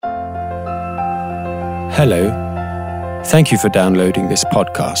Hello. Thank you for downloading this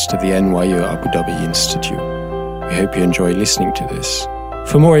podcast of the NYU Abu Dhabi Institute. We hope you enjoy listening to this.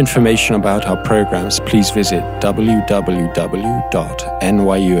 For more information about our programs, please visit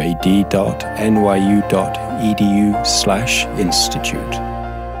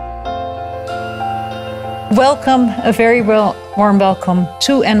www.nyu.nyu.edu/institute. Welcome, a very warm welcome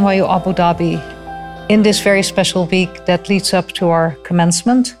to NYU Abu Dhabi in this very special week that leads up to our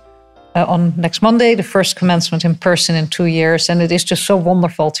commencement on next Monday, the first commencement in person in 2 years. And it is just so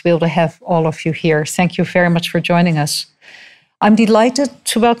wonderful to be able to have all of you here. Thank you very much for joining us. I'm delighted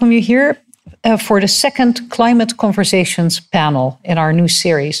to welcome you here for the second Climate Conversations panel in our new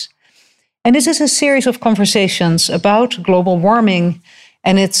series. And this is a series of conversations about global warming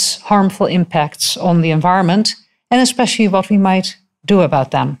and its harmful impacts on the environment, and especially what we might do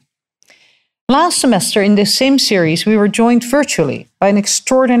about them. Last semester, in this same series, we were joined virtually by an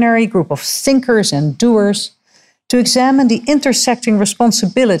extraordinary group of thinkers and doers to examine the intersecting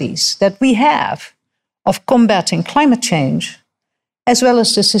responsibilities that we have of combating climate change, as well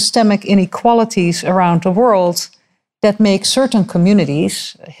as the systemic inequalities around the world that make certain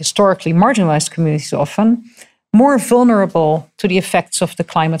communities, historically marginalized communities often, more vulnerable to the effects of the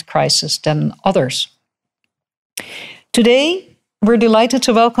climate crisis than others. Today, we're delighted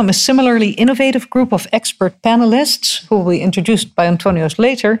to welcome a similarly innovative group of expert panelists, who will be introduced by Antonios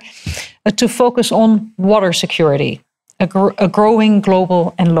later, to focus on water security, a growing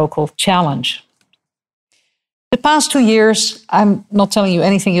global and local challenge. The past 2 years, I'm not telling you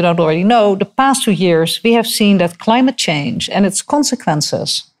anything you don't already know, the past 2 years, we have seen that climate change and its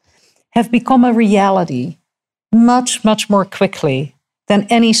consequences have become a reality much, much more quickly than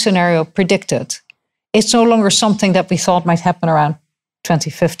any scenario predicted. It's no longer something that we thought might happen around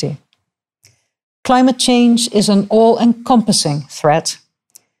 2050. Climate change is an all-encompassing threat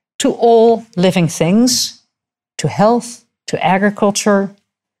to all living things, to health, to agriculture,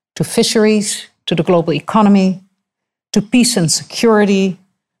 to fisheries, to the global economy, to peace and security,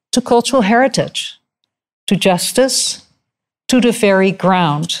 to cultural heritage, to justice, to the very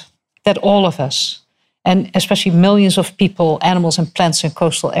ground that all of us, and especially millions of people, animals, and plants in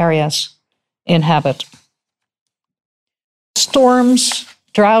coastal areas inhabit. Storms,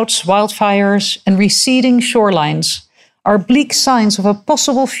 droughts, wildfires, and receding shorelines are bleak signs of a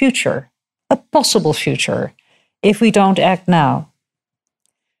possible future, if we don't act now.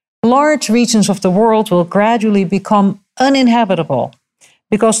 Large regions of the world will gradually become uninhabitable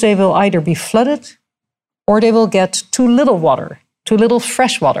because they will either be flooded or they will get too little water, too little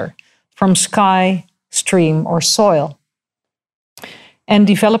fresh water from sky, stream, or soil. And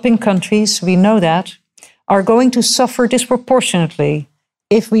developing countries, we know that, are going to suffer disproportionately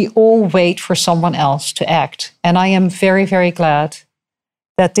if we all wait for someone else to act. And I am very, very glad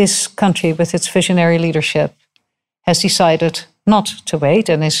that this country, with its visionary leadership, has decided not to wait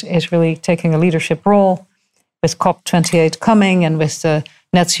and is really taking a leadership role with COP28 coming and with the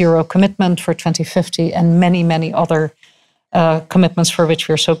net zero commitment for 2050 and many, many other commitments for which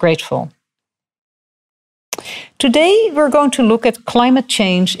we're so grateful. Today, we're going to look at climate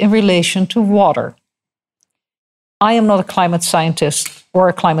change in relation to water. I am not a climate scientist or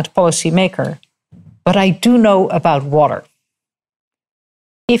a climate policy maker, but I do know about water.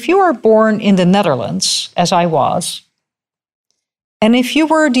 If you are born in the Netherlands, as I was, and if you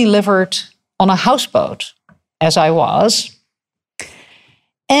were delivered on a houseboat, as I was,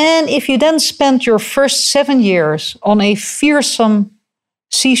 and if you then spent your first 7 years on a fearsome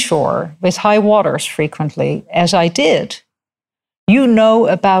seashore with high waters frequently, as I did, you know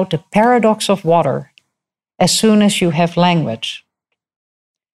about the paradox of water as soon as you have language.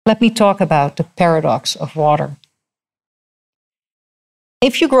 Let me talk about the paradox of water.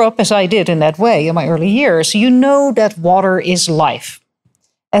 If you grow up as I did in that way in my early years, you know that water is life.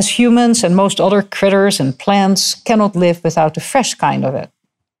 As humans and most other critters and plants cannot live without the fresh kind of it,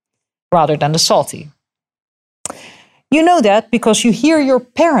 rather than the salty. You know that because you hear your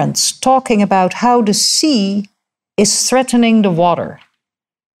parents talking about how the sea is threatening the water.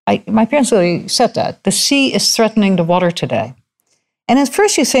 My parents really said that. The sea is threatening the water today. And at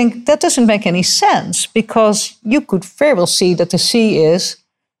first you think that doesn't make any sense because you could very well see that the sea is,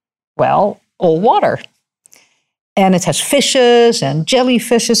 well, all water. And it has fishes and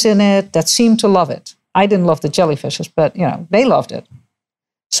jellyfishes in it that seem to love it. I didn't love the jellyfishes, but they loved it.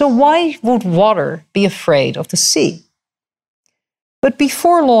 So why would water be afraid of the sea? But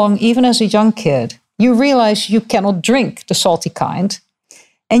before long, even as a young kid, you realize you cannot drink the salty kind.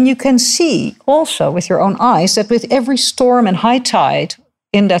 And you can see also with your own eyes that with every storm and high tide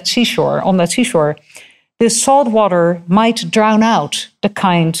on that seashore, the salt water might drown out the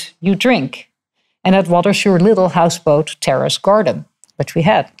kind you drink. And that waters your little houseboat terrace garden, which we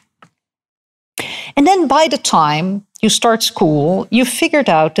had. And then by the time you start school, you've figured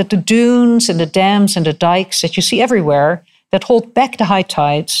out that the dunes and the dams and the dikes that you see everywhere that hold back the high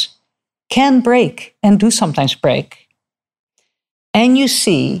tides can break and do sometimes break. And you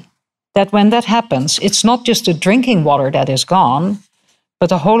see that when that happens, it's not just the drinking water that is gone,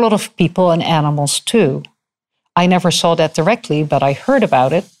 but a whole lot of people and animals too. I never saw that directly, but I heard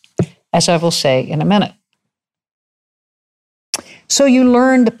about it, as I will say in a minute. So you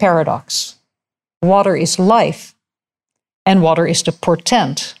learn the paradox. Water is life, and water is the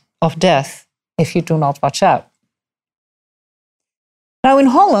portent of death if you do not watch out. Now in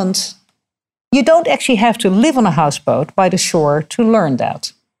Holland, you don't actually have to live on a houseboat by the shore to learn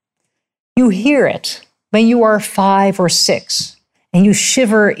that. You hear it when you are 5 or 6, and you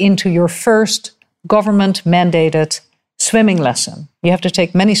shiver into your first government-mandated swimming lesson. You have to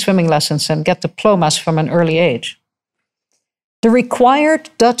take many swimming lessons and get diplomas from an early age. The required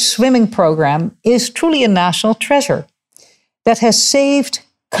Dutch swimming program is truly a national treasure that has saved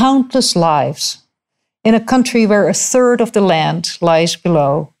countless lives in a country where a third of the land lies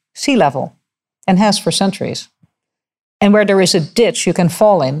below sea level and has for centuries, and where there is a ditch you can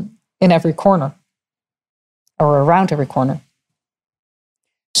fall in every corner or around every corner.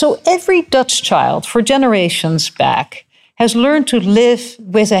 So every Dutch child for generations back has learned to live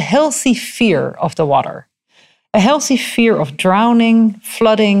with a healthy fear of the water, a healthy fear of drowning,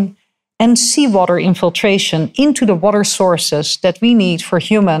 flooding, and seawater infiltration into the water sources that we need for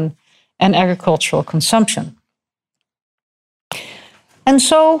human and agricultural consumption. And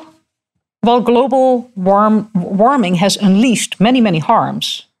so, while global warming has unleashed many, many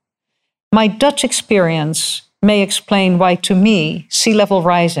harms, my Dutch experience may explain why, to me, sea level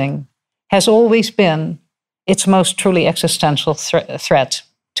rising has always been its most truly existential threat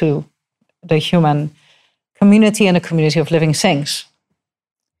to the human community and the community of living things.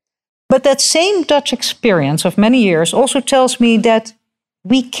 But that same Dutch experience of many years also tells me that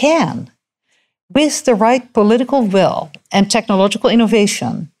we can, with the right political will and technological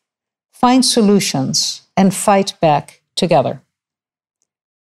innovation, find solutions and fight back together.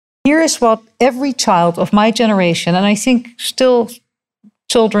 Here is what every child of my generation, and I think still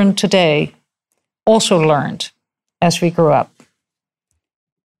children today, also learned as we grew up.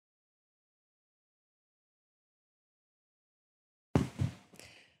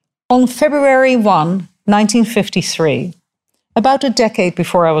 On February 1, 1953, about a decade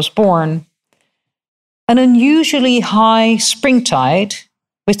before I was born, an unusually high spring tide,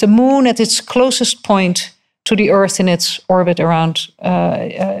 with the moon at its closest point to the Earth in its orbit around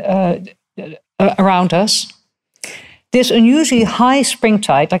us. This unusually high spring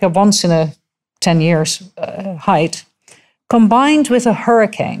tide, like a once in a 10 years height, combined with a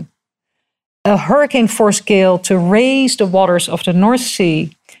hurricane force gale to raise the waters of the North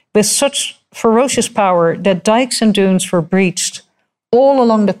Sea with such ferocious power that dikes and dunes were breached all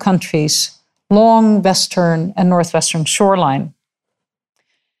along the country's long western and northwestern shoreline.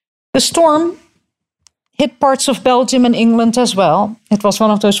 The storm hit parts of Belgium and England as well. It was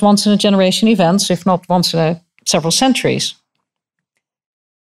one of those once-in-a-generation events, if not once in several centuries.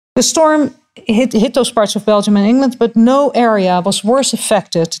 The storm hit those parts of Belgium and England, but no area was worse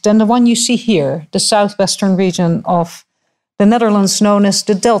affected than the one you see here, the southwestern region of the Netherlands known as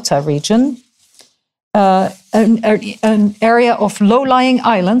the Delta region, an area of low-lying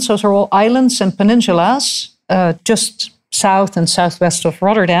islands. Those are all islands and peninsulas, just south and southwest of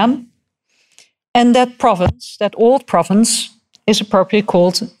Rotterdam. And that province, that old province, is appropriately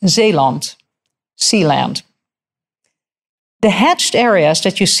called Zeeland, Sealand. The hatched areas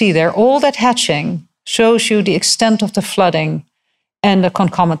that you see there, all that hatching shows you the extent of the flooding and the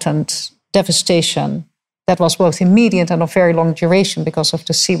concomitant devastation that was both immediate and of very long duration because of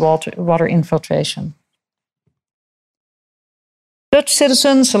the seawater infiltration. Dutch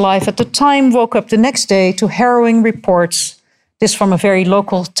citizens alive at the time woke up the next day to harrowing reports. This from a very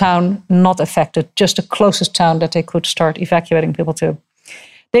local town, not affected, just the closest town that they could start evacuating people to.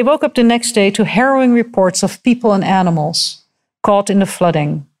 They woke up the next day to harrowing reports of people and animals caught in the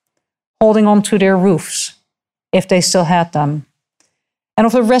flooding, holding on to their roofs, if they still had them, and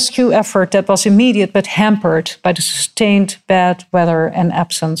of a rescue effort that was immediate but hampered by the sustained bad weather and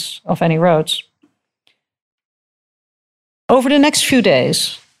absence of any roads. Over the next few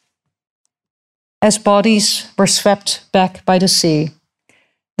days, as bodies were swept back by the sea,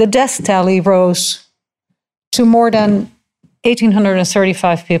 the death tally rose to more than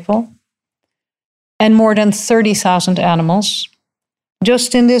 1,835 people and more than 30,000 animals,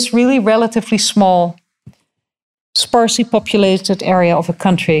 just in this really relatively small, sparsely populated area of a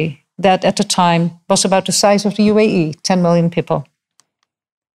country that at the time was about the size of the UAE, 10 million people.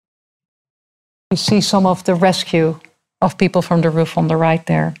 You see some of the rescue of people from the roof on the right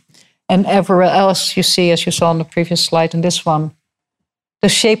there. And everywhere else you see, as you saw on the previous slide and this one, the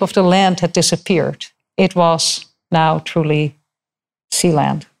shape of the land had disappeared. It was now truly sea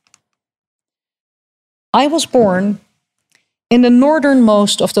land. I was born in the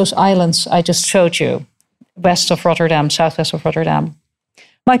northernmost of those islands I just showed you, west of Rotterdam, southwest of Rotterdam.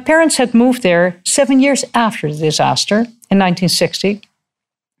 My parents had moved there 7 years after the disaster in 1960.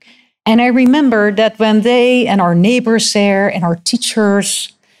 And I remember that when they and our neighbors there and our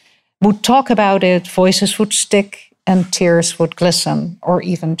teachers would talk about it, voices would stick and tears would glisten or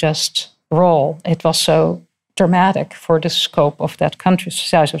even just roll. It was so dramatic for the scope of that country,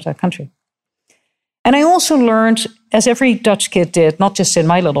 size of that country. And I also learned, as every Dutch kid did, not just in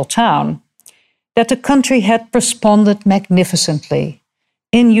my little town, that the country had responded magnificently,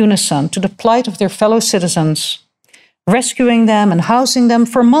 in unison, to the plight of their fellow citizens, rescuing them and housing them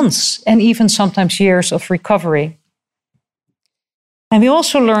for months and even sometimes years of recovery. And we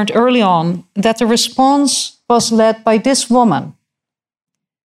also learned early on that the response was led by this woman,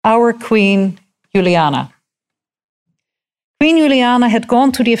 our Queen Juliana. Queen Juliana had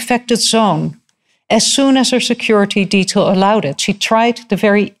gone to the affected zone as soon as her security detail allowed it. She tried the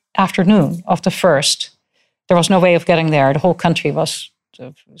very afternoon of the 1st. There was no way of getting there. The whole country was,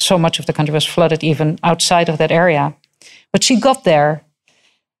 so much of the country was flooded even outside of that area. But she got there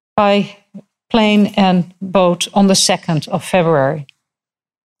by plane and boat on the 2nd of February.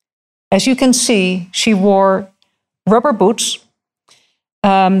 As you can see, she wore rubber boots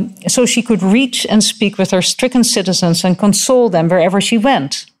so she could reach and speak with her stricken citizens and console them wherever she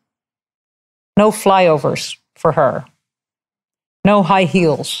went. No flyovers for her. No high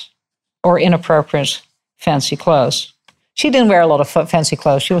heels or inappropriate fancy clothes. She didn't wear a lot of fancy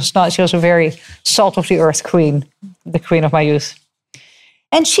clothes. She was a very salt of the earth queen, the queen of my youth.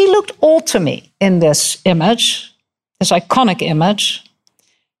 And she looked old to me in this image, this iconic image.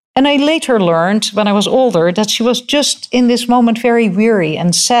 And I later learned, when I was older, that she was just in this moment very weary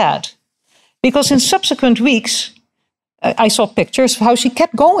and sad. Because in subsequent weeks, I saw pictures of how she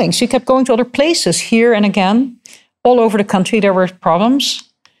kept going. She kept going to other places here and again. All over the country, there were problems.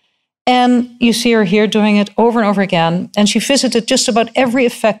 And you see her here doing it over and over again. And she visited just about every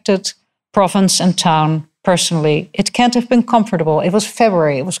affected province and town personally. It can't have been comfortable. It was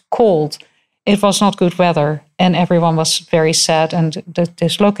February. It was cold. It was not good weather. And everyone was very sad and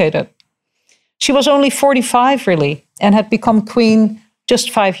dislocated. She was only 45, really, and had become queen just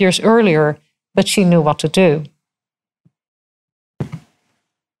 5 years earlier, but she knew what to do.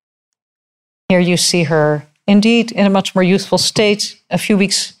 Here you see her, indeed, in a much more youthful state, a few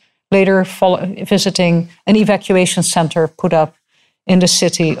weeks later visiting an evacuation center put up in the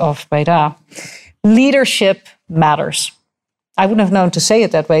city of Breda. Leadership matters. I wouldn't have known to say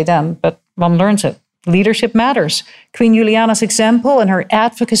it that way then, but one learns it. Leadership matters. Queen Juliana's example and her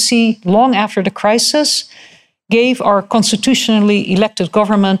advocacy long after the crisis gave our constitutionally elected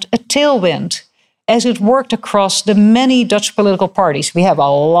government a tailwind as it worked across the many Dutch political parties. We have a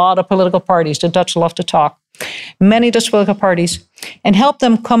lot of political parties. The Dutch love to talk. Many Dutch political parties, and helped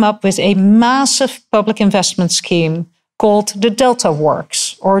them come up with a massive public investment scheme called the Delta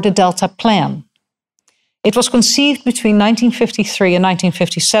Works, or the Delta Plan. It was conceived between 1953 and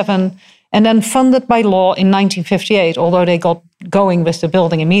 1957, and then funded by law in 1958, although they got going with the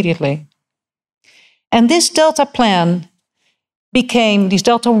building immediately. And this Delta Plan became, these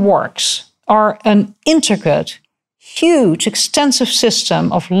Delta Works are an intricate, huge, extensive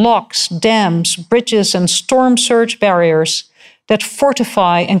system of locks, dams, bridges, and storm surge barriers that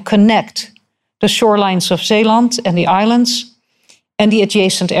fortify and connect the shorelines of Zeeland and the islands and the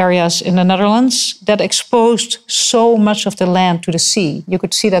adjacent areas in the Netherlands that exposed so much of the land to the sea. You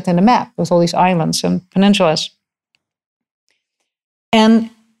could see that in the map with all these islands and peninsulas. And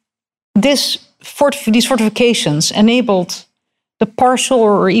these fortifications enabled the partial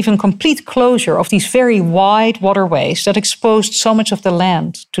or even complete closure of these very wide waterways that exposed so much of the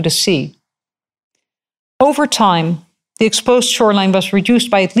land to the sea. Over time, the exposed shoreline was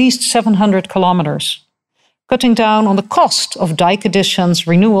reduced by at least 700 kilometers, cutting down on the cost of dike additions,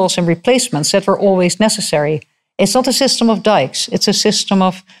 renewals, and replacements that were always necessary. It's not a system of dikes, it's a system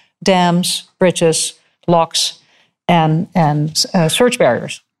of dams, bridges, locks, and surge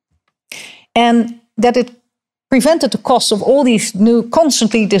barriers. And that it prevented the cost of all these new,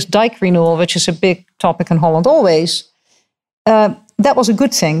 constantly this dike renewal, which is a big topic in Holland always. That was a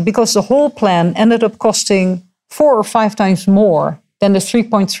good thing because the whole plan ended up costing 4 or 5 times more than the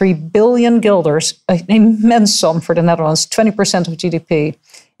 3.3 billion guilders, an immense sum for the Netherlands, 20% of GDP,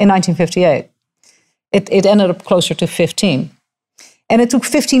 in 1958. It ended up closer to 15. And it took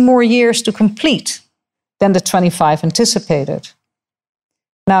 15 more years to complete than the 25 anticipated.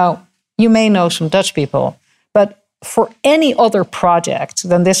 Now, you may know some Dutch people, but for any other project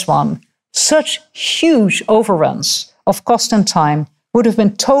than this one, such huge overruns of cost and time would have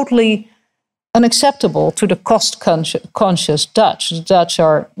been totally unacceptable to the cost-conscious Dutch. The Dutch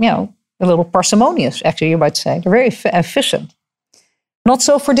are, a little parsimonious, actually, you might say. They're very efficient. Not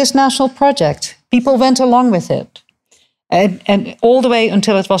so for this national project. People went along with it. And all the way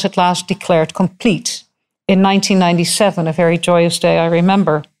until it was at last declared complete in 1997, a very joyous day, I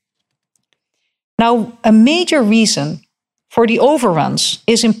remember. Now, a major reason for the overruns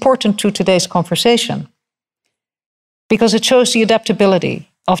is important to today's conversation because it shows the adaptability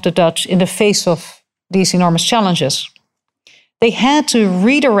of the Dutch in the face of these enormous challenges. They had to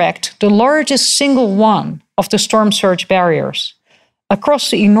redirect the largest single one of the storm surge barriers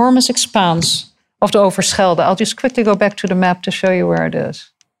across the enormous expanse of the Overschelde. I'll just quickly go back to the map to show you where it is.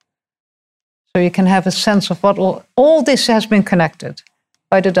 So you can have a sense of what all this has been connected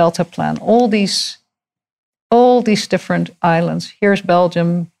by the Delta Plan. All these different islands. Here's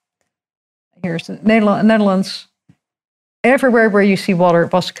Belgium. Here's the Netherlands. Everywhere where you see water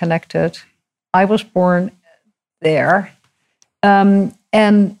was connected. I was born there.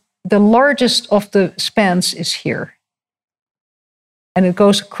 And the largest of the spans is here. And it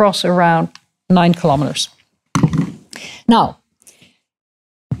goes across around 9 kilometers. Now,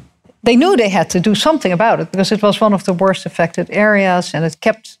 they knew they had to do something about it because it was one of the worst affected areas and it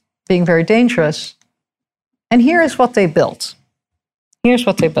kept being very dangerous. And here is what they built. Here's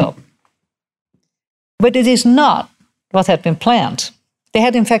what they built. But it is not what had been planned. They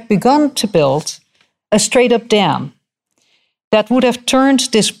had in fact begun to build a straight-up dam that would have turned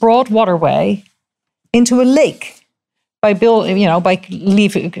this broad waterway into a lake by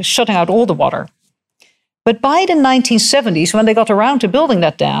shutting out all the water. But by the 1970s, when they got around to building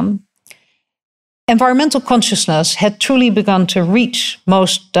that dam, environmental consciousness had truly begun to reach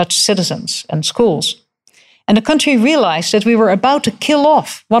most Dutch citizens and schools. And the country realized that we were about to kill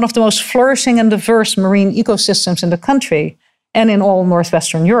off one of the most flourishing and diverse marine ecosystems in the country and in all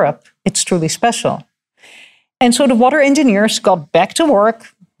Northwestern Europe. It's truly special. And so the water engineers got back to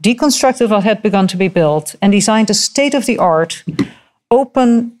work, deconstructed what had begun to be built, and designed a state-of-the-art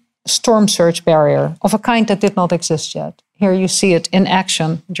open storm surge barrier of a kind that did not exist yet. Here you see it in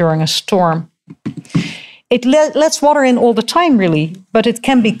action during a storm. It lets water in all the time, really, but it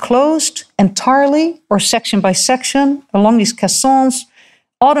can be closed entirely or section by section along these caissons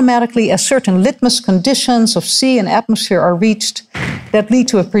automatically as certain litmus conditions of sea and atmosphere are reached that lead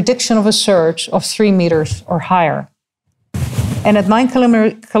to a prediction of a surge of 3 meters or higher. And at 9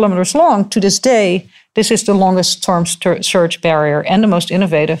 kilometers long, to this day, this is the longest storm surge barrier and the most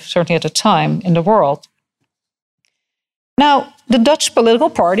innovative, certainly at the time, in the world. Now, the Dutch political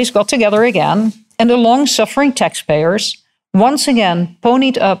parties got together again, and the long-suffering taxpayers once again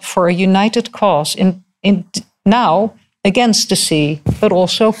ponied up for a united cause in now against the sea, but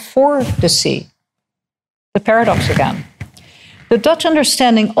also for the sea. The paradox again. The Dutch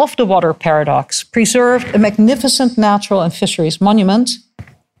understanding of the water paradox preserved a magnificent natural and fisheries monument,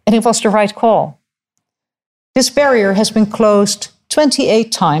 and it was the right call. This barrier has been closed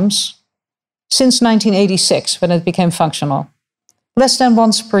 28 times since 1986, when it became functional. Less than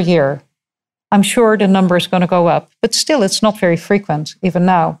once per year. I'm sure the number is going to go up, but still it's not very frequent, even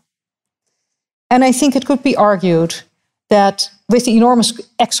now. And I think it could be argued that with the enormous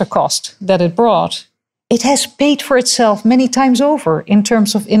extra cost that it brought, it has paid for itself many times over in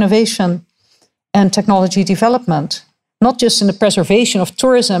terms of innovation and technology development, not just in the preservation of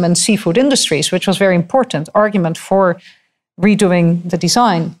tourism and seafood industries, which was very important argument for redoing the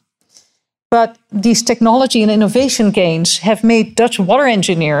design. But these technology and innovation gains have made Dutch water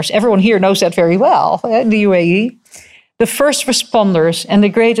engineers, everyone here knows that very well, in the UAE, the first responders and the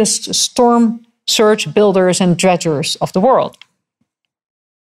greatest storm surge builders and dredgers of the world.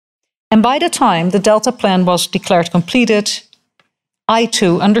 And by the time the Delta Plan was declared completed, I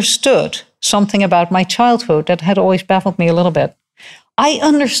too understood something about my childhood that had always baffled me a little bit. I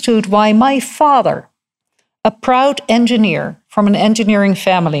understood why my father, a proud engineer from an engineering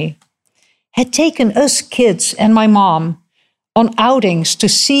family, had taken us kids and my mom on outings to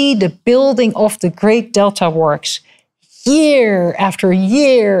see the building of the great Delta Works year after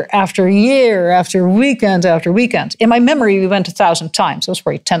year after year after weekend after weekend. In my memory, we went 1,000 times. It was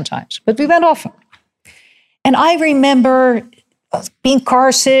probably 10 times, but we went often. And I remember being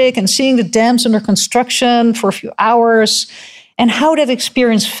car sick and seeing the dams under construction for a few hours and how that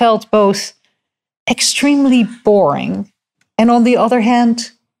experience felt both extremely boring and on the other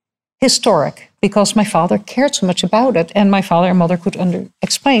hand, historic because my father cared so much about it, and my father and mother could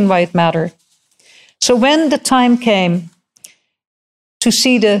explain why it mattered. So when the time came to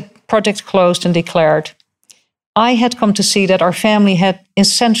see the project closed and declared, I had come to see that our family had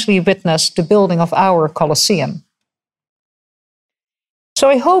essentially witnessed the building of our Colosseum. So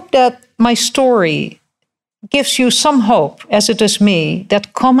I hope that my story gives you some hope, as it does me,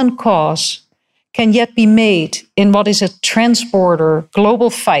 that common cause can yet be made in what is a transborder global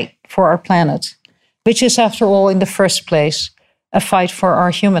fight for our planet, which is, after all, in the first place, a fight for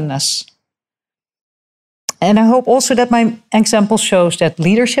our humanness. And I hope also that my example shows that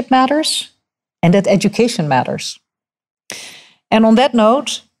leadership matters and that education matters. And on that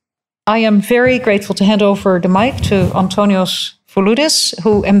note, I am very grateful to hand over the mic to Antonios Voulidis,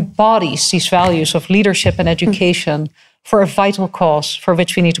 who embodies these values of leadership and education for a vital cause for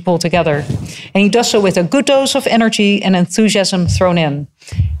which we need to pull together. And he does so with a good dose of energy and enthusiasm thrown in.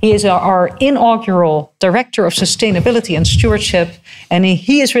 He is our inaugural Director of Sustainability and Stewardship, and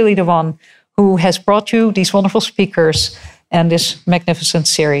he is really the one who has brought you these wonderful speakers and this magnificent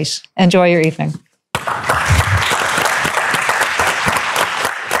series. Enjoy your evening.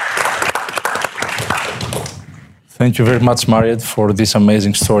 Thank you very much, Mariette, for this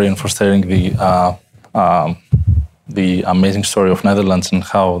amazing story and for sharing the amazing story of Netherlands and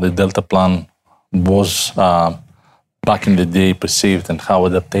how the Delta Plan was back in the day perceived, and how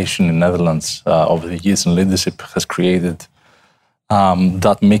adaptation in Netherlands over the years and leadership has created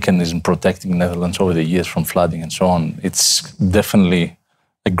that mechanism protecting Netherlands over the years from flooding and so on. It's definitely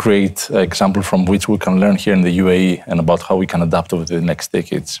a great example from which we can learn here in the UAE and about how we can adapt over the next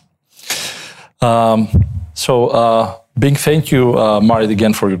decades. Big thank you, Mariette,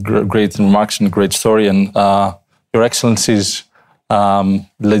 again for your great remarks and great story. And Your Excellencies,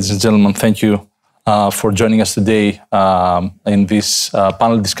 ladies and gentlemen, thank you for joining us today in this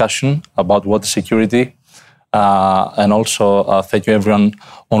panel discussion about water security. And also thank you everyone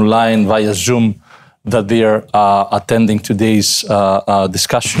online via Zoom that they are attending today's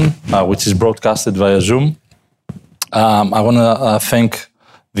discussion, which is broadcasted via Zoom. I want to thank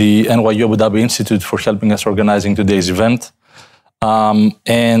the NYU Abu Dhabi Institute for helping us organizing today's event.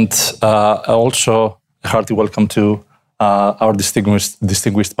 And also a hearty welcome to our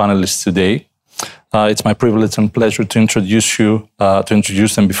distinguished panelists today. It's my privilege and pleasure to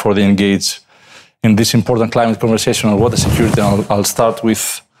introduce them before they engage in this important climate conversation on water security. And I'll start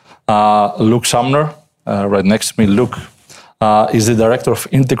with Luc Sumner, right next to me. Luc is the Director of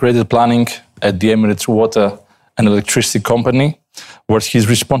Integrated Planning at the Emirates Water and Electricity Company, where he's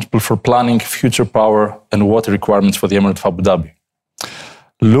responsible for planning future power and water requirements for the Emirate of Abu Dhabi.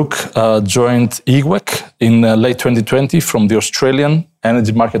 Luc joined EGWEC in late 2020 from the Australian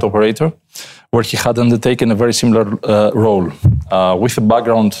energy market operator, where he had undertaken a very similar role. With a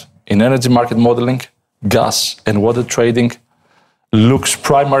background in energy market modeling, gas and water trading, Luc's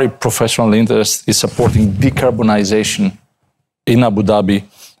primary professional interest is supporting decarbonization in Abu Dhabi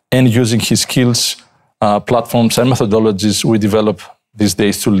and using his skills, platforms and methodologies we develop these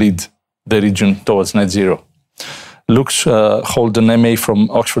days to lead the region towards net zero. Luc holds an MA from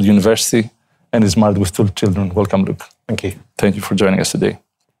Oxford University and is married with 2 children. Welcome, Luc. Thank you. Thank you for joining us today.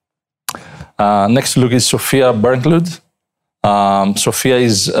 Next to Luc is Sofia Bernklud. Sofia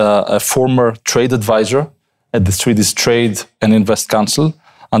is a former trade advisor at the Swedish Trade and Invest Council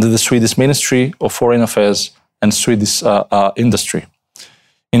under the Swedish Ministry of Foreign Affairs and Swedish Industry.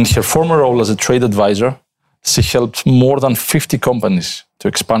 In her former role as a trade advisor, she helped more than 50 companies to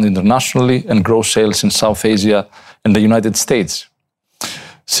expand internationally and grow sales in South Asia and the United States.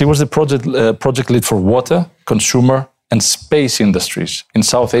 She was the project lead for water, consumer, and space industries in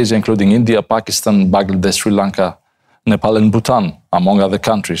South Asia, including India, Pakistan, Bangladesh, Sri Lanka, Nepal, and Bhutan, among other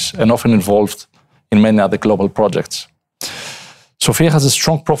countries, and often involved in many other global projects. Sofia has a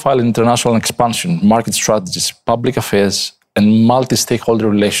strong profile in international expansion, market strategies, public affairs, and multi-stakeholder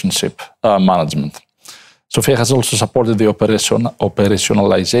relationship management. Sofia has also supported the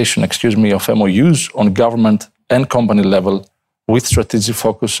operationalization of MOUs on government and company level with strategic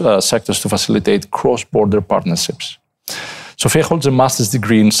focus sectors to facilitate cross-border partnerships. Sofia holds a master's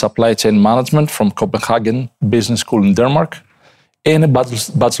degree in supply chain management from Copenhagen Business School in Denmark and a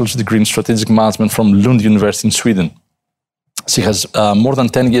bachelor's degree in strategic management from Lund University in Sweden. She has more than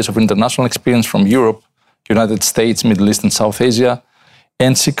 10 years of international experience from Europe, United States, Middle East, and South Asia,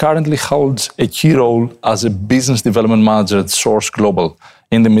 and she currently holds a key role as a business development manager at Source Global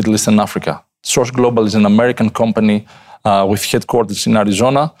in the Middle East and Africa. Source Global is an American company with headquarters in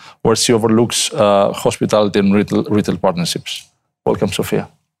Arizona, where she overlooks hospitality and retail partnerships. Welcome, Sofia.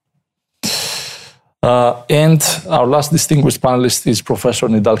 And our last distinguished panelist is Professor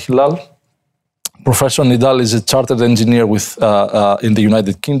Nidal Hilal. Professor Nidal is a chartered engineer in the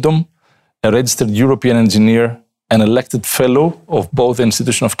United Kingdom, a registered European engineer, an elected fellow of both the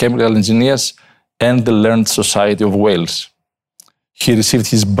Institution of Chemical Engineers and the Learned Society of Wales. He received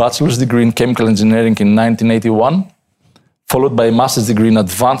his bachelor's degree in chemical engineering in 1981, followed by a master's degree in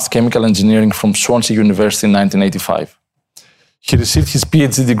advanced chemical engineering from Swansea University in 1985. He received his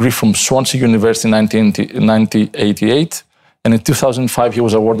PhD degree from Swansea University in 1988, and in 2005 he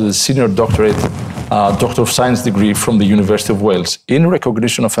was awarded a senior doctorate, Doctor of Science degree from the University of Wales in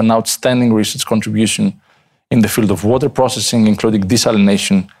recognition of an outstanding research contribution in the field of water processing, including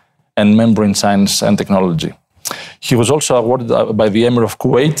desalination and membrane science and technology. He was also awarded by the Emir of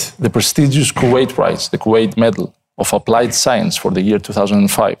Kuwait the prestigious Kuwait Prize, the Kuwait Medal of Applied Science for the year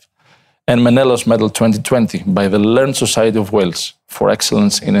 2005, and Menelaos Medal 2020 by the Learned Society of Wales for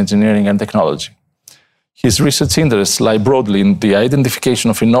excellence in engineering and technology. His research interests lie broadly in the identification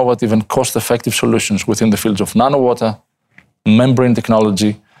of innovative and cost-effective solutions within the fields of nanowater, membrane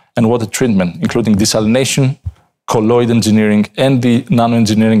technology, and water treatment, including desalination, colloid engineering, and the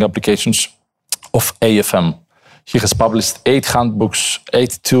nanoengineering applications of AFM. He has published 8 handbooks,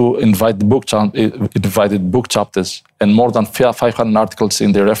 82 invited book chapters, and more than 500 articles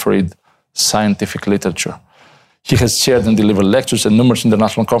in the refereed scientific literature. He has chaired and delivered lectures at numerous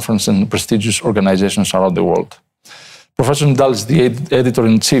international conferences and prestigious organizations around the world. Professor Nidal is the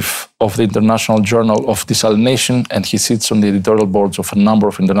editor-in-chief of the International Journal of Desalination, and he sits on the editorial boards of a number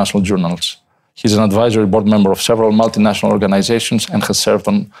of international journals. He's an advisory board member of several multinational organizations and has served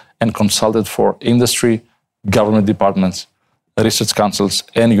on and consulted for industry, government departments, research councils,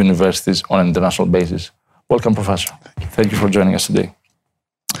 and universities on an international basis. Welcome, Professor. Thank you for joining us today.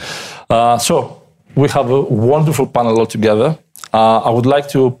 So we have a wonderful panel altogether. I would like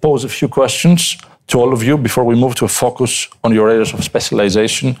to pose a few questions to all of you before we move to a focus on your areas of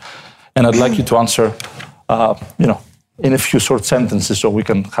specialization. And I'd like you to answer, in a few short sentences so we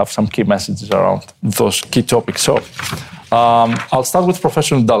can have some key messages around those key topics. So I'll start with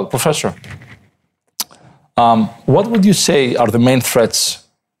Professor Nidal. Professor, what would you say are the main threats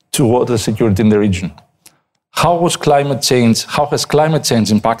to water security in the region? How has climate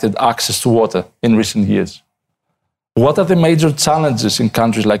change impacted access to water in recent years? What are the major challenges in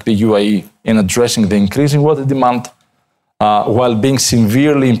countries like the UAE in addressing the increasing water demand while being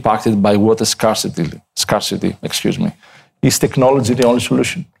severely impacted by water scarcity? Is technology the only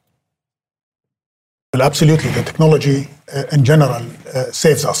solution? Well, absolutely. The technology in general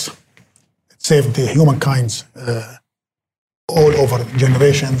saves us. It saved the humankind all over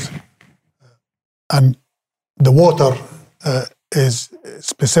generations. And the water is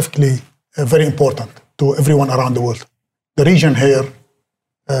specifically very important to everyone around the world. The region here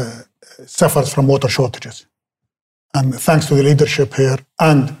suffers from water shortages. And thanks to the leadership here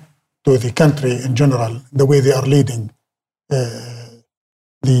and to the country in general, the way they are leading,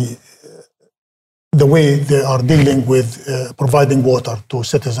 the way they are dealing with providing water to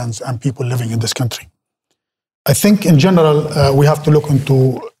citizens and people living in this country. I think in general, we have to look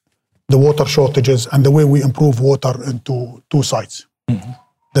into the water shortages and the way we improve water into 2 sides. Mm-hmm.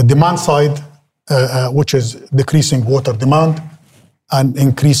 The demand side, which is decreasing water demand and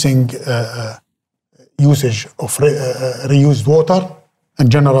increasing usage of reused water in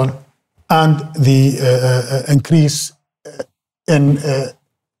general, and the increase in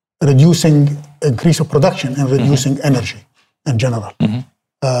increase of production and reducing energy in general. Mm-hmm.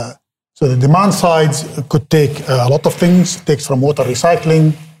 So the demand sides could take a lot of things. It takes from water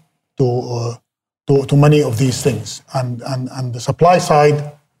recycling to many of these things. And the supply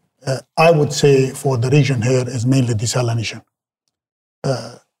side, I would say for the region here is mainly desalination.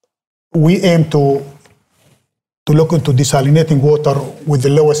 We aim to look into desalinating water with the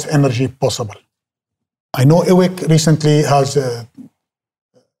lowest energy possible. I know EWIC recently has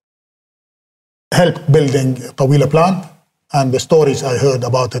helped building Tawila plant, and the stories I heard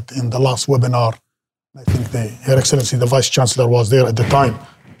about it in the last webinar, I think Her Excellency, the Vice Chancellor, was there at the time.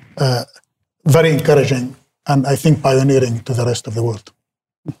 Very encouraging, and I think pioneering to the rest of the world.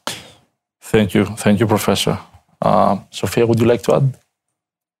 Thank you, Professor. Sophia, would you like to add?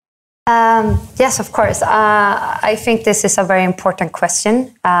 Yes, of course. I think this is a very important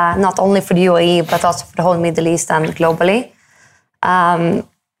question, not only for the UAE, but also for the whole Middle East and globally.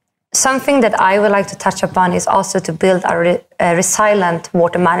 Something that I would like to touch upon is also to build a resilient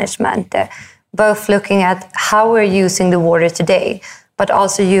water management, both looking at how we're using the water today, but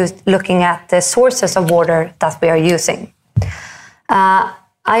also looking at the sources of water that we are using.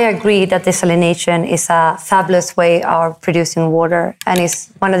 I agree that desalination is a fabulous way of producing water and is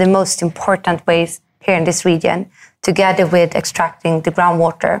one of the most important ways here in this region, together with extracting the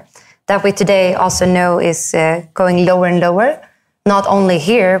groundwater that we today also know is going lower and lower, not only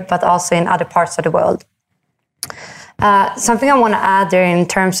here, but also in other parts of the world. Something I want to add there in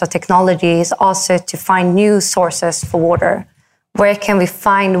terms of technology is also to find new sources for water. Where can we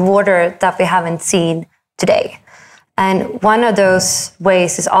find water that we haven't seen today? And one of those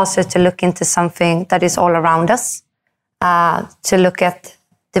ways is also to look into something that is all around us, to look at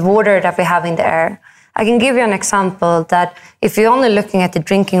the water that we have in the air. I can give you an example that if you're only looking at the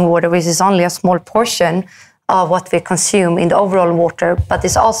drinking water, which is only a small portion of what we consume in the overall water, but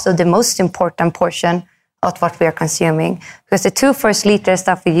it's also the most important portion of what we are consuming. Because the 2 first liters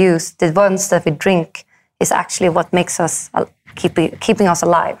that we use, the ones that we drink, is actually what makes us keeping us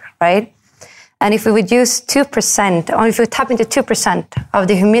alive, right? And if we would use 2%, or if we tap into 2% of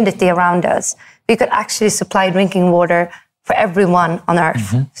the humidity around us, we could actually supply drinking water for everyone on Earth.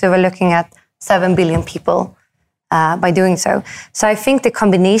 Mm-hmm. So we're looking at 7 billion people by doing so. So I think the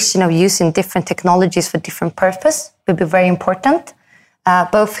combination of using different technologies for different purpose will be very important,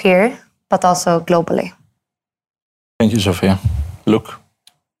 both here, but also globally. Thank you, Sophia. Luke?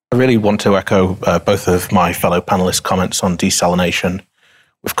 I really want to echo both of my fellow panelists' comments on desalination.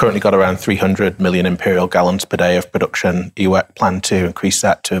 We've currently got around 300 million imperial gallons per day of production. EWEC plan to increase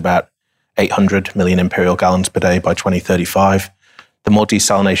that to about 800 million imperial gallons per day by 2035. The more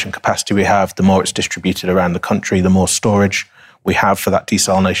desalination capacity we have, the more it's distributed around the country, the more storage we have for that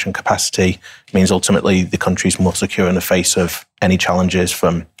desalination capacity means ultimately the country's more secure in the face of any challenges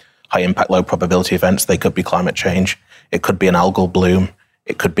from high impact, low probability events. They could be climate change. It could be an algal bloom.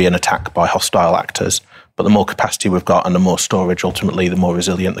 It could be an attack by hostile actors. But the more capacity we've got and the more storage, ultimately, the more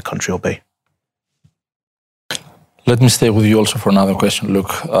resilient the country will be. Let me stay with you also for another question,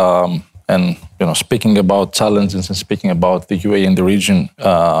 Luke. And speaking about challenges and speaking about the UAE and the region,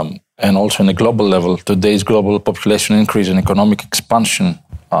 and also on a global level, today's global population increase and economic expansion,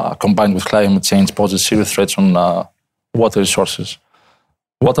 combined with climate change, poses serious threats on water resources.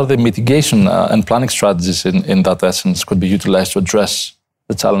 What are the mitigation and planning strategies in that essence could be utilized to address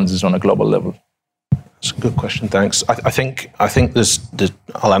the challenges on a global level? That's a good question, thanks. I think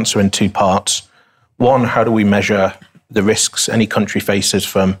I'll answer in 2 parts. One, how do we measure the risks any country faces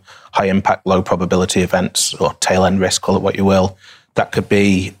from high impact, low probability events or tail end risk, call it what you will. That could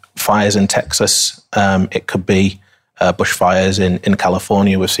be fires in Texas. It could be bushfires in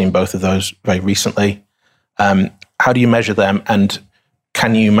California. We've seen both of those very recently. How do you measure them, and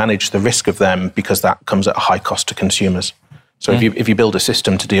can you manage the risk of them, because that comes at a high cost to consumers? So if you build a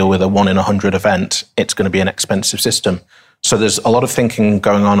system to deal with a 1 in 100 event, it's going to be an expensive system. So there's a lot of thinking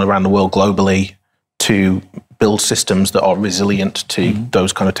going on around the world globally to build systems that are resilient to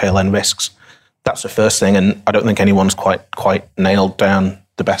those kind of tail end risks. That's the first thing, and I don't think anyone's quite nailed down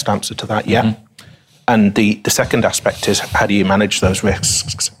the best answer to that yet. And the second aspect is, how do you manage those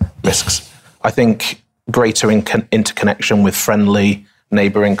risks? I think greater interconnection with friendly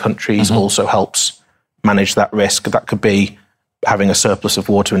neighboring countries also helps manage that risk. That could be having a surplus of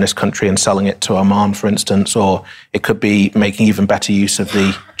water in this country and selling it to Oman, for instance, or it could be making even better use of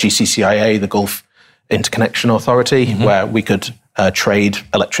the GCCIA, the Gulf Interconnection Authority, where we could trade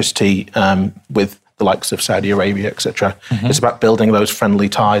electricity with the likes of Saudi Arabia, etc. It's about building those friendly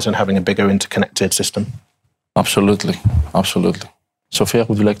ties and having a bigger interconnected system. Absolutely. Sophia,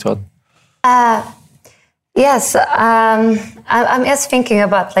 would you like to add? Yes, I'm just thinking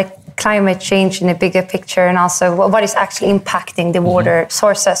about climate change in a bigger picture, and also what is actually impacting the water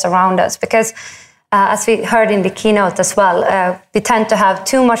sources around us. Because as we heard in the keynote as well, we tend to have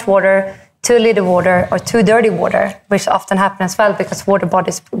too much water, too little water, or too dirty water, which often happens as well because water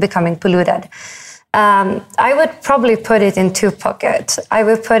bodies becoming polluted. I would probably put it in 2 pockets. I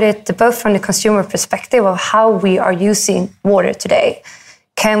would put it both from the consumer perspective of how we are using water today.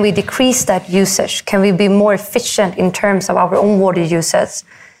 Can we decrease that usage? Can we be more efficient in terms of our own water usage?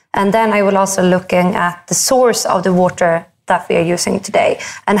 And then I will also looking at the source of the water that we are using today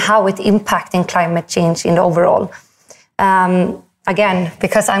and how it's impacting climate change in the overall. Again,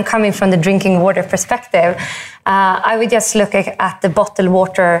 because I'm coming from the drinking water perspective, I would just look at the bottled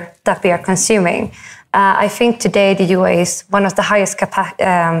water that we are consuming. I think today the UAE is one of the highest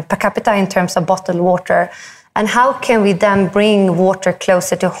per capita in terms of bottled water. And how can we then bring water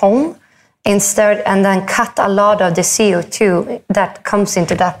closer to home instead, and then cut a lot of the CO2 that comes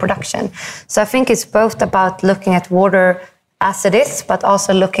into that production? So I think it's both about looking at water as it is, but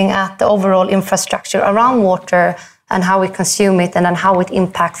also looking at the overall infrastructure around water and how we consume it, and then how it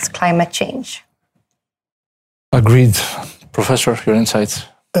impacts climate change. Agreed. Professor, your insights?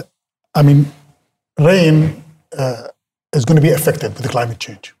 Rain is going to be affected with the climate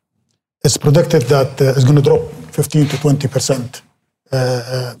change. it's predicted that it's going to drop 15 to 20%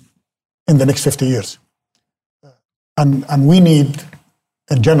 in the next 50 years. And we need,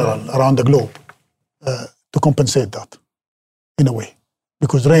 in general, around the globe, to compensate that in a way.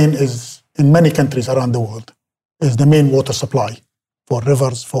 Because rain is, in many countries around the world, is the main water supply for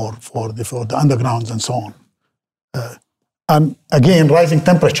rivers, for the undergrounds, and so on. And again, rising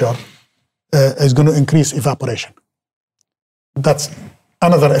temperature is going to increase evaporation. That's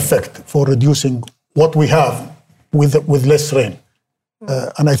another effect for reducing what we have with less rain.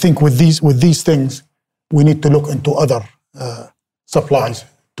 And I think with these things, we need to look into other supplies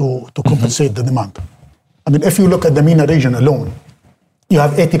to compensate the demand. I mean, if you look at the MENA region alone, you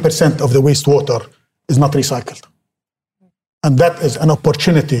have 80% of the wastewater is not recycled. And that is an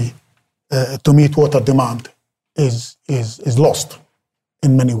opportunity to meet water demand is lost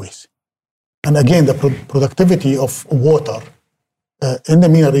in many ways. And again, the productivity of water in the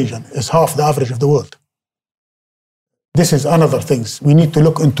MENA region is half the average of the world. This is another thing. We need to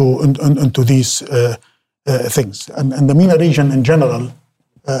look into these things. And the MENA region in general,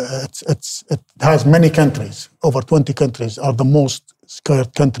 it has many countries. Over 20 countries are the most scarce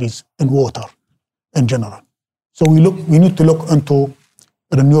countries in water in general. So we need to look into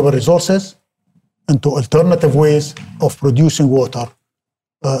renewable resources, into alternative ways of producing water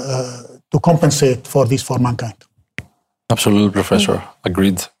to compensate for this for mankind. Absolutely, Professor.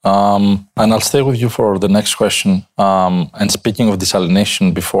 Agreed. And I'll stay with you for the next question. And speaking of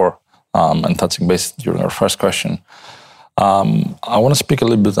desalination before, and touching base during our first question, I want to speak a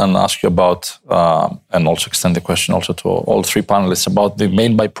little bit and ask you about, and also extend the question also to all three panelists, about the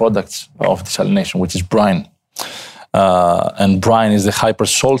main byproducts of desalination, which is brine. And brine is the hyper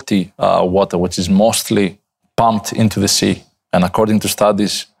salty water, which is mostly pumped into the sea. And according to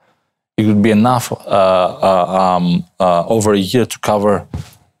studies, it would be enough over a year to cover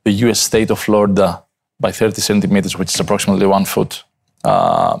the US state of Florida by 30 centimeters, which is approximately 1 foot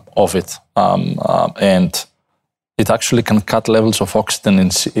of it. And it actually can cut levels of oxygen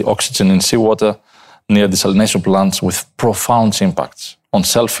in seawater near desalination plants with profound impacts on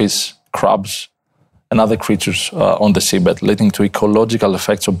shellfish, crabs, and other creatures on the seabed, leading to ecological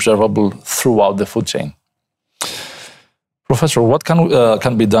effects observable throughout the food chain. Professor, what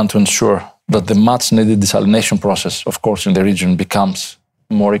can be done to ensure that the much-needed desalination process, of course, in the region becomes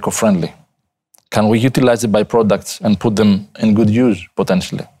more eco-friendly? Can we utilize the byproducts and put them in good use,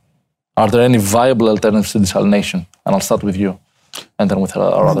 potentially? Are there any viable alternatives to desalination? And I'll start with you, and then with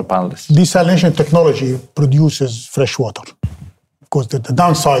our other panelists. Desalination technology produces fresh water. Of course, the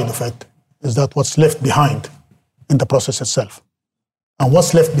downside of it is that what's left behind in the process itself. And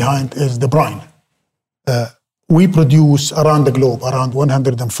what's left behind is the brine. We produce around the globe around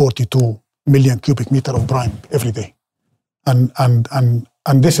 142 million cubic meter of brine every day. And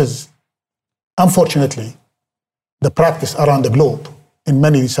this is, unfortunately, the practice around the globe in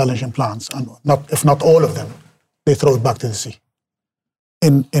many desalination plants, and if not all of them, they throw it back to the sea.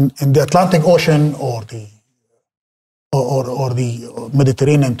 In the Atlantic Ocean or the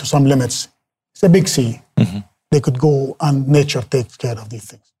Mediterranean, to some limits, it's a big sea. Mm-hmm. They could go, and nature takes care of these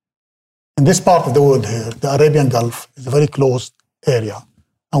things. In this part of the world here, the Arabian Gulf is a very closed area.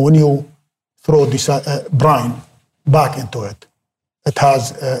 And when you throw this brine back into it, it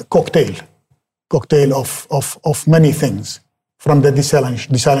has a cocktail of many things from the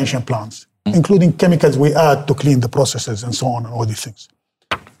desalination plants, including chemicals we add to clean the processes and so on, and all these things.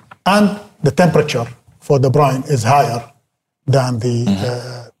 And the temperature for the brine is higher than the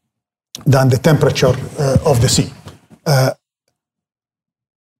temperature of the sea.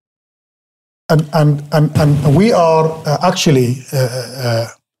 And we are actually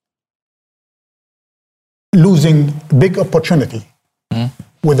losing big opportunity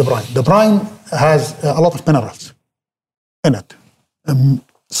with the brine. The brine has a lot of minerals in it.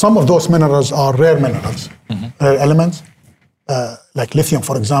 Some of those minerals are rare minerals, rare elements, like lithium,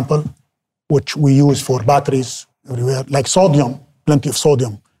 for example, which we use for batteries everywhere. Like sodium, plenty of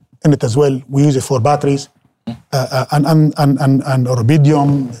sodium in it as well. We use it for batteries. And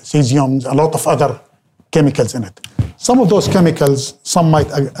rubidium, cesium, a lot of other chemicals in it. Some of those chemicals, some might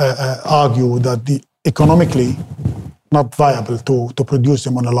argue that economically not viable to produce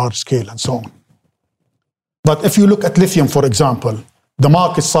them on a large scale and so on. But if you look at lithium, for example, the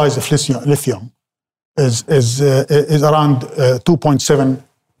market size of lithium is around 2.7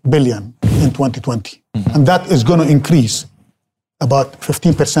 billion in 2020. Mm-hmm. And that is going to increase about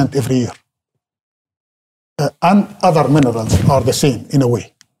 15% every year. And other minerals are the same in a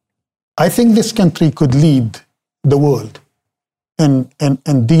way. I think this country could lead the world in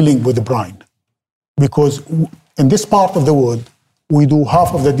dealing with the brine, because in this part of the world, we do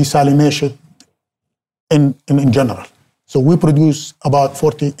half of the desalination in general. So we produce about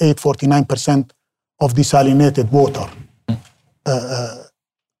 49% of desalinated water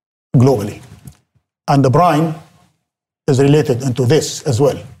globally. And the brine is related into this as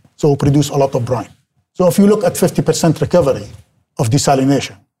well. So we produce a lot of brine. So if you look at 50% recovery of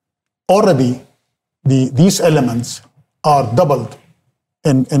desalination, already these elements are doubled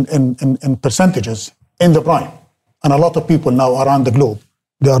in percentages in the brine. And a lot of people now around the globe,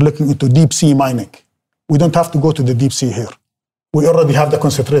 they are looking into deep sea mining. We don't have to go to the deep sea here. We already have the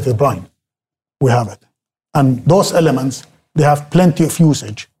concentrated brine. We have it. And those elements, they have plenty of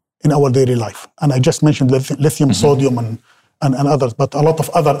usage in our daily life. And I just mentioned lithium, sodium, and others, but a lot of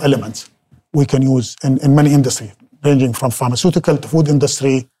other elements we can use in many industries, ranging from pharmaceutical to food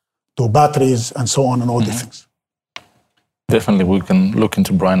industry to batteries and so on and all these things. Definitely, we can look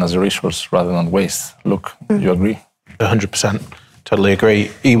into brine as a resource rather than waste. Look, you agree? 100%. Totally agree.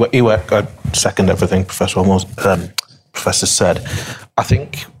 EWEC, I second everything Professor said. I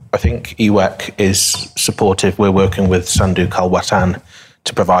think EWEC is supportive. We're working with Sandhu Kalwatan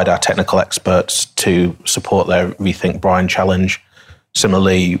to provide our technical experts to support their Rethink Brine Challenge.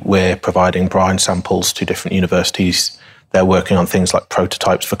 Similarly, we're providing brine samples to different universities. They're working on things like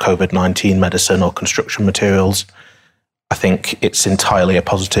prototypes for COVID-19 medicine or construction materials. I think it's entirely a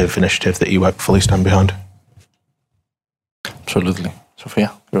positive initiative that EWEC fully stand behind. Absolutely.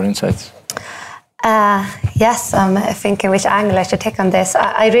 Sophia, your insights? Yes, I'm thinking which angle I should take on this.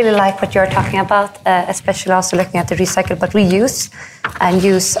 I really like what you're talking about, especially also looking at the recycle but reuse and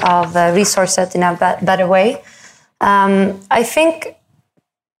use of resources in a better way. I think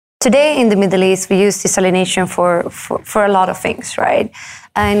today in the Middle East, we use desalination for a lot of things, right?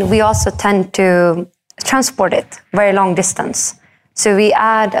 And we also tend to transport it very long distance. So we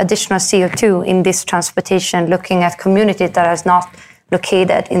add additional CO2 in this transportation, looking at communities that are not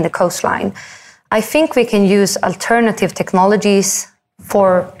located in the coastline. I think we can use alternative technologies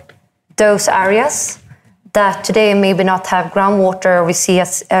for those areas that today maybe not have groundwater. We see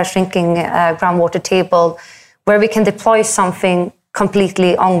a shrinking groundwater table where we can deploy something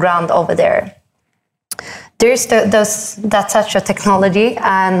completely on ground over there. There's that such a technology,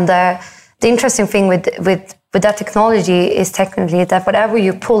 and the interesting thing with that technology is technically that whatever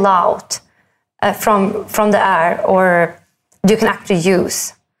you pull out from the air, or you can actually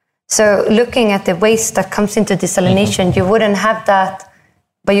use. So looking at the waste that comes into desalination, you wouldn't have that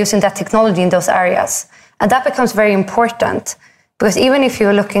by using that technology in those areas. And that becomes very important, because even if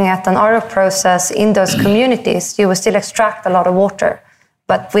you're looking at an RO process in those communities, you will still extract a lot of water.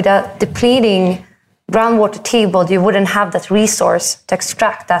 But with a depleting groundwater table, you wouldn't have that resource to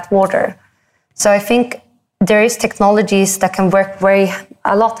extract that water. So I think there is technologies that can work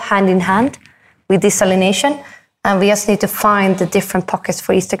a lot hand in hand with desalination, and we just need to find the different pockets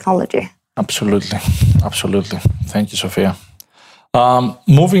for each technology. Absolutely. Absolutely. Thank you, Sophia.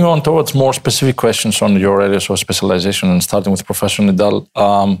 Moving on towards more specific questions on your areas of specialization, and starting with Professor Nidal.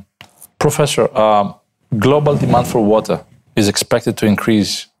 Professor, global demand for water is expected to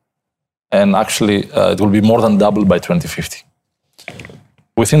increase, and actually it will be more than double by 2050.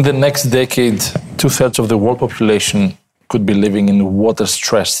 Within the next decade, 2/3 of the world population could be living in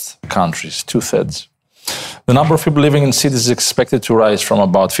water-stressed countries, 2/3. The number of people living in cities is expected to rise from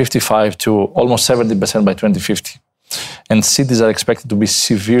about 55 to almost 70% by 2050. And cities are expected to be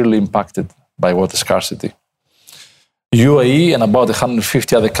severely impacted by water scarcity. UAE and about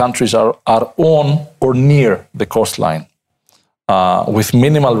 150 other countries are on or near the coastline, with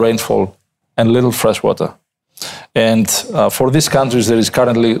minimal rainfall and little fresh water. And for these countries, there is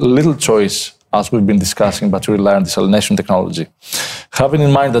currently little choice, as we've been discussing, but to rely on desalination technology. Having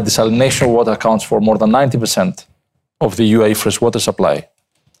in mind that desalination water accounts for more than 90% of the UAE freshwater supply,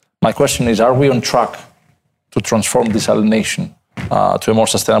 my question is, are we on track to transform desalination to a more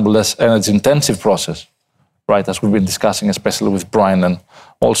sustainable, less energy-intensive process, right, as we've been discussing, especially with brine, and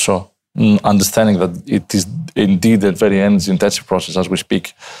also understanding that it is indeed a very energy-intensive process as we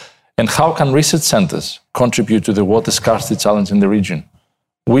speak? And how can research centers contribute to the water scarcity challenge in the region?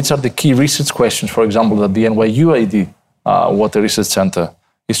 Which are the key research questions, for example, that the NYU AD Water Research Center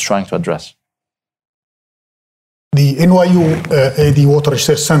is trying to address? The NYU AD Water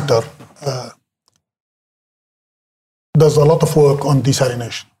Research Center does a lot of work on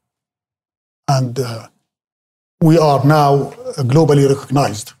desalination. And we are now globally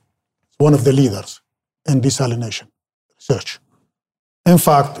recognized as one of the leaders in desalination research. In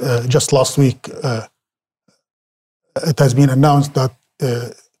fact, just last week, it has been announced that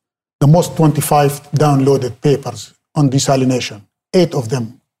the most 25 downloaded papers on desalination, 8 of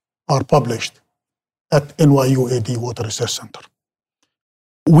them are published at NYU AD Water Research Center.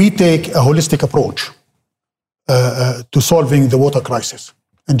 we take a holistic approach to solving the water crisis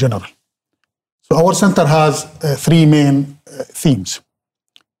in general. So our center has three main themes.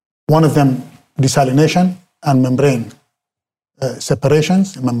 One of them, desalination and membrane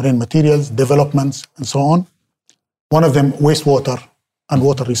separations, membrane materials, developments, and so on. One of them, wastewater and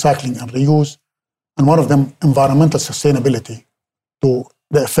water recycling and reuse. And one of them, environmental sustainability to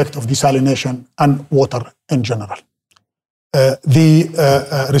the effect of desalination and water in general.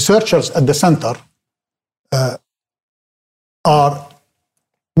 The researchers at the center are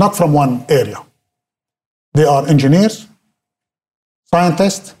not from one area. They are engineers,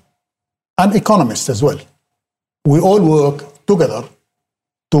 scientists, and economists as well. We all work together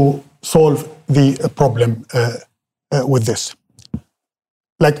to solve the problem with this.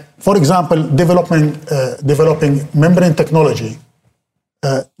 Like, for example, developing membrane technology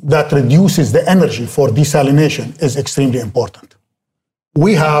that reduces the energy for desalination is extremely important.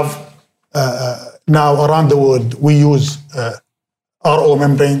 We have now around the world, we use RO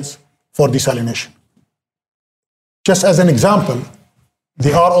membranes for desalination. Just as an example,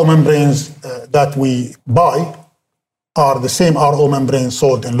 the RO membranes that we buy are the same RO membranes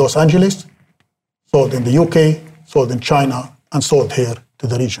sold in Los Angeles, sold in the UK, sold in China, and sold here to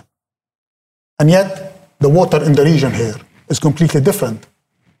the region. And yet, the water in the region here is completely different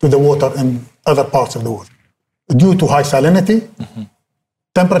to the water in other parts of the world, due to high salinity,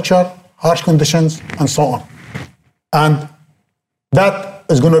 temperature, harsh conditions, and so on. And that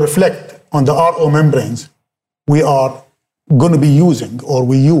is going to reflect on the RO membranes we are going to be using or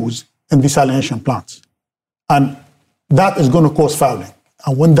we use in desalination plants. And that is going to cause fouling.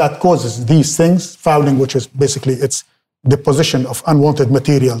 And when that causes these things, fouling, which is basically its deposition of unwanted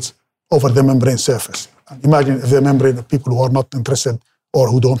materials over the membrane surface. And imagine if the membrane, of people who are not interested or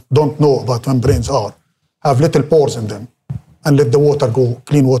who don't know about membranes have little pores in them and let the water go,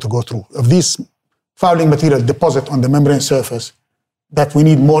 clean water go through. If these fouling materials deposit on the membrane surface, that we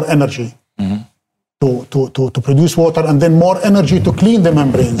need more energy to produce water and then more energy to clean the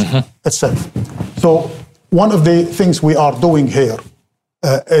membranes itself. So one of the things we are doing here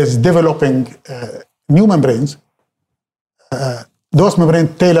is developing new membranes, those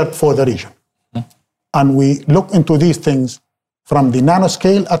membranes tailored for the region. And we look into these things from the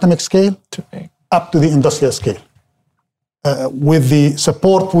nanoscale, atomic scale, up to the industrial scale. With the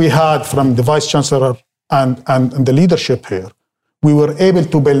support we had from the Vice Chancellor and the leadership here, we were able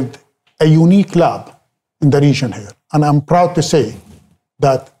to build a unique lab in the region here. And I'm proud to say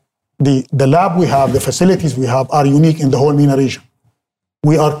that the lab we have, the facilities we have, are unique in the whole MENA region.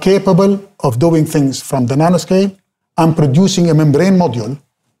 We are capable of doing things from the nanoscale and producing a membrane module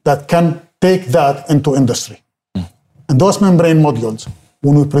that can take that into industry. And those membrane modules,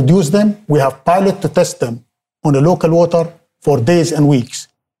 when we produce them, we have pilot to test them on the local water for days and weeks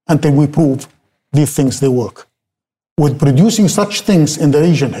until we prove these things, they work. With producing such things in the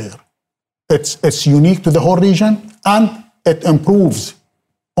region here, it's unique to the whole region, and it improves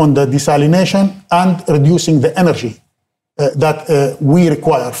on the desalination and reducing the energy that we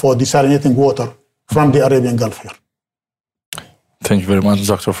require for desalinating water from the Arabian Gulf here. Thank you very much,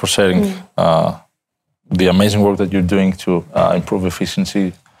 Doctor, for sharing the amazing work that you're doing to improve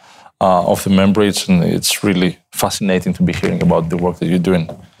efficiency of the membranes, and it's really fascinating to be hearing about the work that you're doing.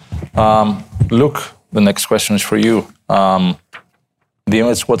 Luke, the next question is for you. The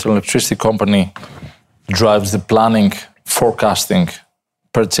Emirates Water and Electricity Company drives the planning, forecasting,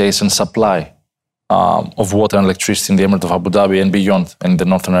 purchase and supply of water and electricity in the Emirate of Abu Dhabi and beyond, and the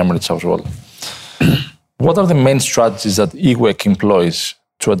Northern Emirates as well. What are the main strategies that EWEC employs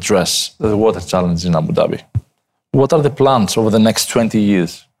to address the water challenge in Abu Dhabi? What are the plans over the next 20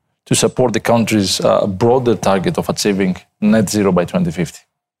 years to support the country's broader target of achieving net zero by 2050?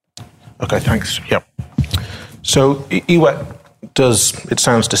 Okay, thanks. Yep. So EWEC does, it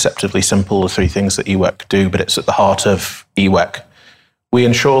sounds deceptively simple, the three things that EWEC do, but it's at the heart of EWEC. We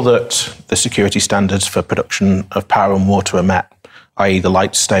ensure that the security standards for production of power and water are met, i.e. the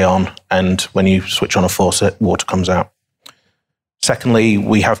lights stay on, and when you switch on a faucet, water comes out. Secondly,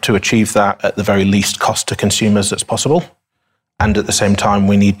 we have to achieve that at the very least cost to consumers that's possible. And at the same time,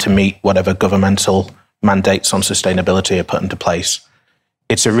 we need to meet whatever governmental mandates on sustainability are put into place.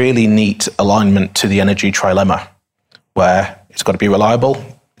 It's a really neat alignment to the energy trilemma, where it's got to be reliable,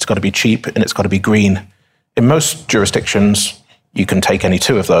 it's got to be cheap, and it's got to be green. In most jurisdictions, you can take any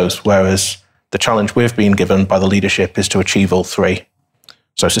two of those, whereas the challenge we've been given by the leadership is to achieve all three.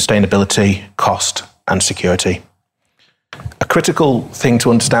 So sustainability, cost, and security. A critical thing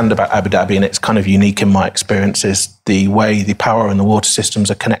to understand about Abu Dhabi, and it's kind of unique in my experience, is the way the power and the water systems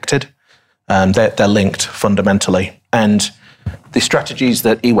are connected. They're linked fundamentally. And The strategies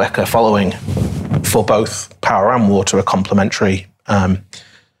that EWEC are following for both power and water are complementary.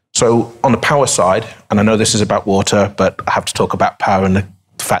 So on the power side, and I know this is about water, but I have to talk about power and the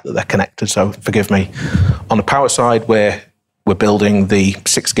fact that they're connected, so forgive me. On the power side, we're building the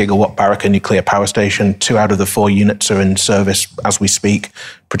 6 gigawatt Barakah nuclear power station. 2 out of the 4 units are in service as we speak,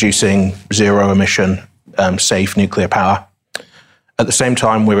 producing zero emission, safe nuclear power. At the same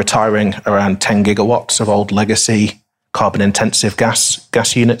time, we're retiring around 10 gigawatts of old legacy carbon-intensive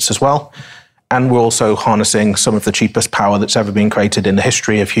gas units as well. And we're also harnessing some of the cheapest power that's ever been created in the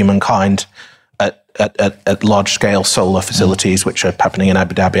history of humankind at large-scale solar facilities, which are happening in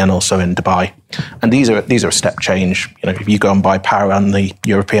Abu Dhabi and also in Dubai. And these are a step change. You know, if you go and buy power on the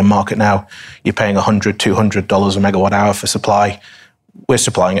European market now, you're paying $100, $200 a megawatt hour for supply. We're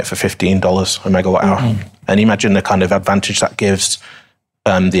supplying it for $15 a megawatt hour. Mm-hmm. And imagine the kind of advantage that gives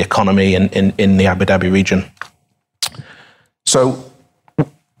the economy in the Abu Dhabi region. So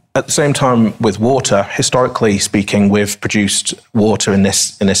at the same time with water, historically speaking, we've produced water in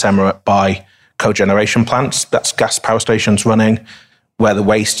this emirate by cogeneration plants. That's gas power stations running where the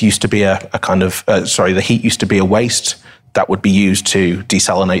waste used to be the heat used to be a waste that would be used to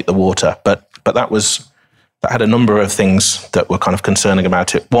desalinate the water. But that had a number of things that were kind of concerning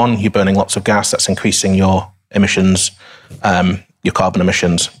about it. One, you're burning lots of gas, that's increasing your emissions, your carbon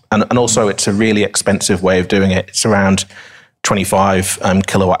emissions. And also it's a really expensive way of doing it. It's around 25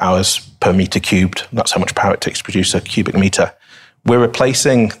 kilowatt hours per meter cubed. That's how much power it takes to produce a cubic meter. We're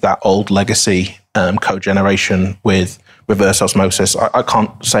replacing that old legacy cogeneration with reverse osmosis. I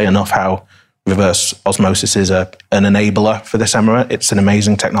can't say enough how reverse osmosis is an enabler for this emirate. It's an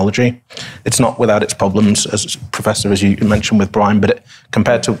amazing technology. It's not without its problems, as you mentioned with Brian, but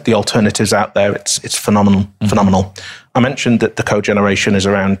compared to the alternatives out there, it's phenomenal. Mm-hmm. Phenomenal. I mentioned that the cogeneration is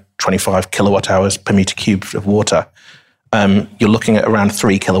around 25 kilowatt hours per meter cubed of water. You're looking at around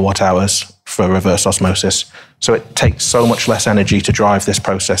 3 kilowatt hours for reverse osmosis. So it takes so much less energy to drive this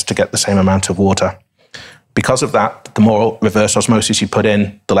process to get the same amount of water. Because of that, the more reverse osmosis you put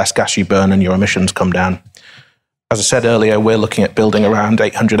in, the less gas you burn and your emissions come down. As I said earlier, we're looking at building around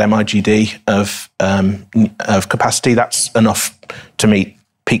 800 MIGD of capacity. That's enough to meet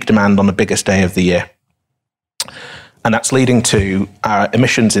peak demand on the biggest day of the year. And that's leading to our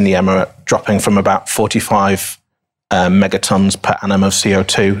emissions in the emirate dropping from about 45 megatons per annum of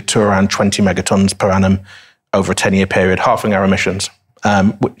CO2 to around 20 megatons per annum over a 10-year period, halving our emissions,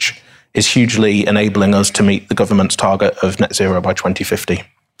 which is hugely enabling us to meet the government's target of net zero by 2050.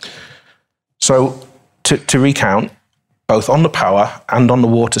 So to recount, both on the power and on the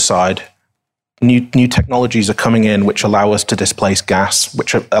water side, new technologies are coming in which allow us to displace gas,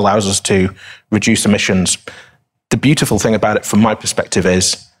 which allows us to reduce emissions. The beautiful thing about it from my perspective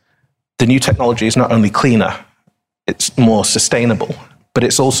is the new technology is not only cleaner, it's more sustainable, but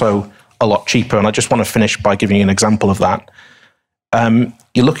it's also a lot cheaper. And I just want to finish by giving you an example of that.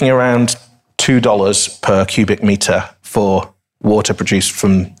 You're looking around $2 per cubic meter for water produced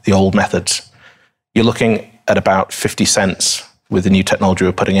from the old methods. You're looking at about 50 cents with the new technology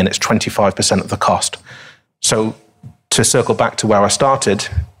we're putting in. It's 25% of the cost. So to circle back to where I started,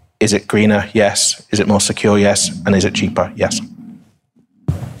 is it greener? Yes. Is it more secure? Yes. And is it cheaper? Yes.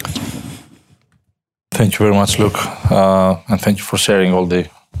 Thank you very much, Luke, and thank you for sharing all the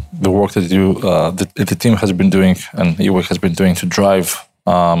work that the team has been doing and EWEC has been doing to drive,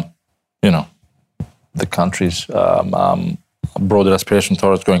 the country's broader aspiration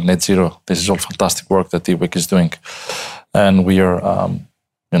towards going net zero. This is all fantastic work that EWEC is doing, and we are,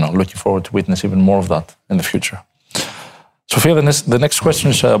 looking forward to witness even more of that in the future. Sophia, the next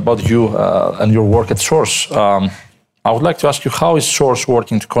question is about you and your work at Source. I would like to ask you, how is Source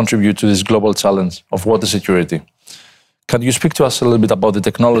working to contribute to this global challenge of water security? Can you speak to us a little bit about the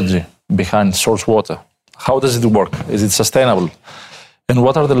technology behind Source Water? How does it work? Is it sustainable? And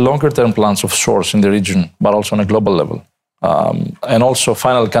what are the longer-term plans of Source in the region, but also on a global level? And also,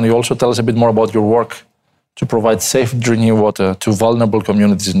 finally, can you also tell us a bit more about your work to provide safe drinking water to vulnerable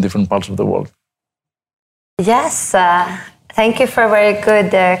communities in different parts of the world? Yes, thank you for a very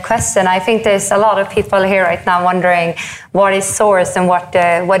good question. I think there's a lot of people here right now wondering what is Source and what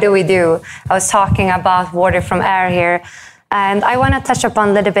do we do? I was talking about water from air here. And I want to touch upon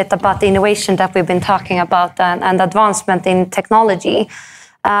a little bit about the innovation that we've been talking about and advancement in technology.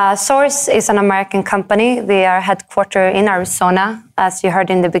 Source is an American company. We are headquartered in Arizona, as you heard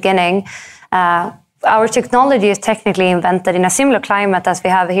in the beginning. Our technology is technically invented in a similar climate as we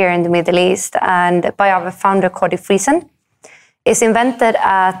have here in the Middle East, and by our founder, Cody Friesen. It's invented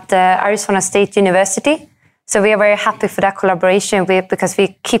at Arizona State University. So we are very happy for that collaboration because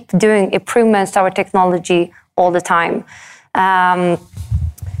we keep doing improvements to our technology all the time.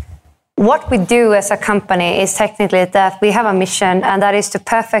 What we do as a company is technically that we have a mission, and that is to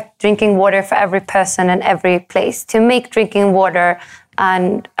perfect drinking water for every person and every place, to make drinking water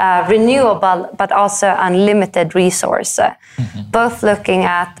an renewable but also unlimited resource, both looking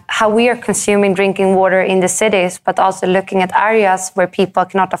at how we are consuming drinking water in the cities, but also looking at areas where people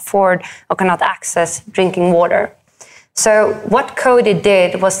cannot afford or cannot access drinking water. So what Cody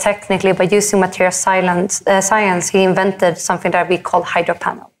did was technically, by using material science, he invented something that we call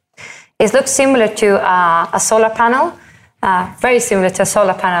HydroPanel. It looks similar to a solar panel, very similar to a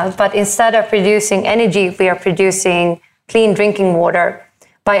solar panel, but instead of producing energy, we are producing clean drinking water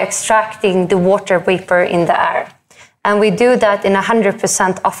by extracting the water vapor in the air. And we do that in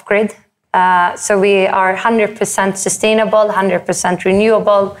 100% off-grid. So we are 100% sustainable, 100%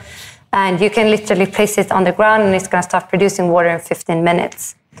 renewable, and you can literally place it on the ground and it's going to start producing water in 15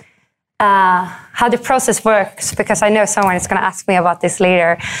 minutes. How the process works, because I know someone is going to ask me about this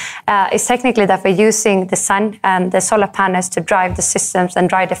later, is technically that we're using the sun and the solar panels to drive the systems and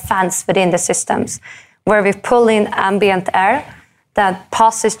drive the fans within the systems, where we pull in ambient air that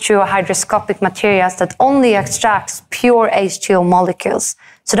passes through hygroscopic materials that only extracts pure H2O molecules.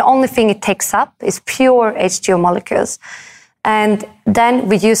 So the only thing it takes up is pure H2O molecules. And then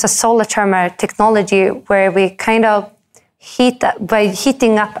we use a solar thermal technology where we kind of by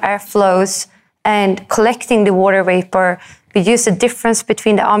heating up airflows and collecting the water vapor, we use the difference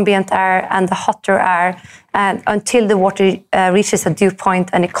between the ambient air and the hotter air and until the water reaches a dew point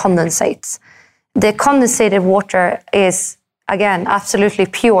and it condensates. The condensated water is, again, absolutely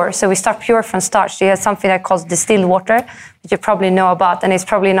pure. So we start pure from start. So you have something that calls distilled water, which you probably know about, and it's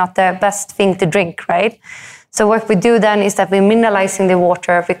probably not the best thing to drink, right? So what we do then is that we're mineralizing the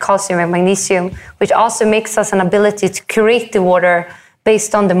water with calcium and magnesium, which also makes us an ability to curate the water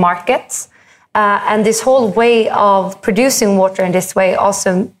based on the markets. And this whole way of producing water in this way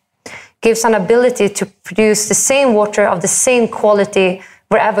also gives an ability to produce the same water of the same quality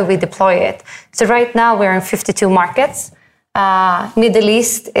wherever we deploy it. So right now we're in 52 markets. Middle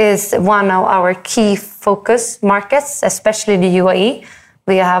East is one of our key focus markets, especially the UAE.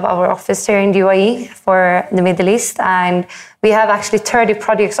 We have our office here in the UAE for the Middle East, and we have actually 30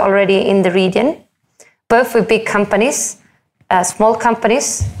 projects already in the region, both with big companies, small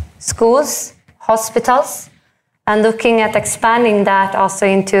companies, schools, hospitals, and looking at expanding that also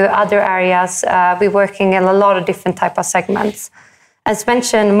into other areas. We're working in a lot of different type of segments. As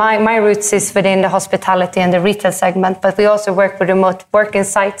mentioned, my roots is within the hospitality and the retail segment, but we also work with remote working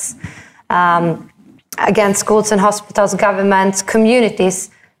sites, again, schools and hospitals, governments, communities,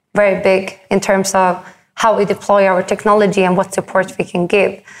 very big in terms of how we deploy our technology and what support we can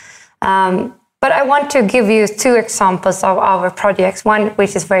give. But I want to give you two examples of our projects, one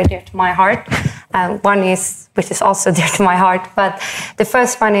which is very dear to my heart, and one which is also dear to my heart. But the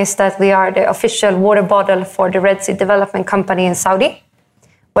first one is that we are the official water bottle for the Red Sea Development Company in Saudi,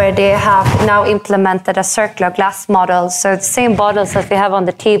 where they have now implemented a circular glass model. So the same bottles that we have on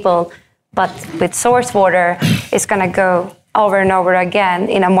the table, but with source water, is going to go over and over again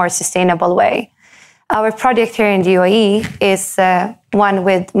in a more sustainable way. Our project here in the UAE is one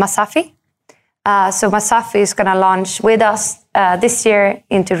with Masafi. So Masafi is going to launch with us this year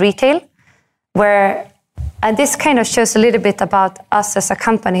into retail, and this kind of shows a little bit about us as a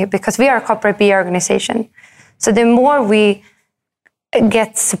company, because we are a corporate B organization. So the more we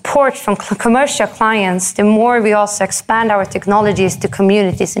get support from commercial clients, the more we also expand our technologies to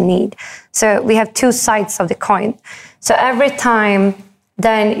communities in need. So we have two sides of the coin. So every time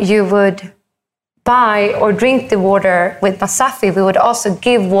then you would buy or drink the water with Masafi, we would also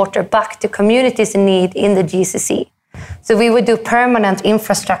give water back to communities in need in the GCC. So we would do permanent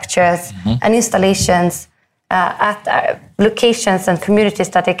infrastructures and installations at locations and communities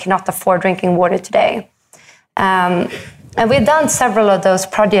that they cannot afford drinking water today. And we've done several of those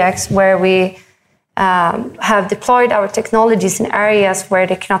projects where we have deployed our technologies in areas where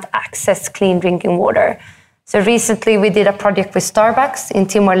they cannot access clean drinking water. So recently we did a project with Starbucks in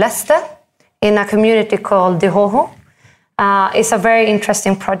Timor-Leste in a community called Dihoho. It's a very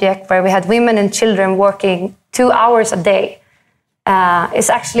interesting project where we had women and children working 2 hours a day. It's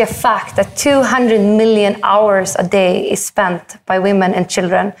actually a fact that 200 million hours a day is spent by women and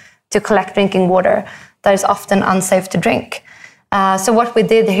children to collect drinking water that is often unsafe to drink. So what we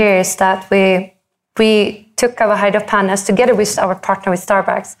did here is that we took our HydroPanels together with our partner with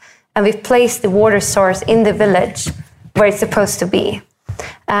Starbucks, and we placed the water source in the village where it's supposed to be.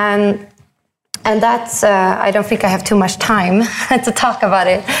 And that's, I don't think I have too much time to talk about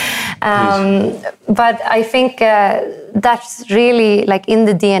it. But I think that's really like in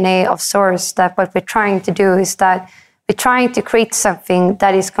the DNA of Source, that what we're trying to do is that we're trying to create something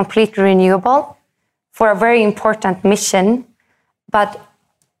that is completely renewable for a very important mission, but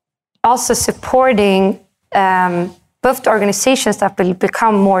also supporting both the organizations that will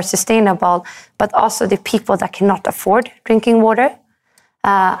become more sustainable, but also the people that cannot afford drinking water,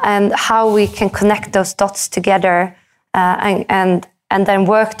 and how we can connect those dots together and then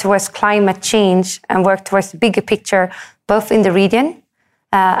work towards climate change and work towards the bigger picture, both in the region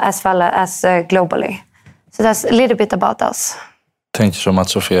as well as globally. So that's a little bit about us. Thank you so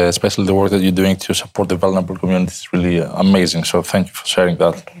much, Sofia. Especially the work that you're doing to support the vulnerable community is really amazing. So thank you for sharing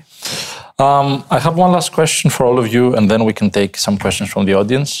that. I have one last question for all of you, and then we can take some questions from the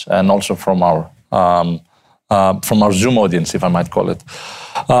audience and also from our Zoom audience, if I might call it.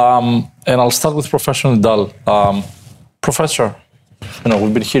 And I'll start with Professor Nidal. Professor,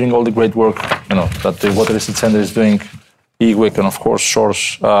 we've been hearing all the great work, that the Water Research Center is doing, EWIC, and of course,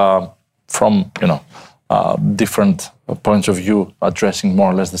 SOURCE from, different points of view, addressing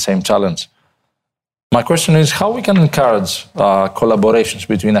more or less the same challenge. My question is how we can encourage collaborations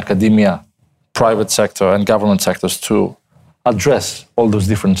between academia, private sector, and government sectors to address all those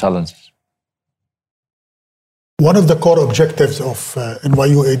different challenges. One of the core objectives of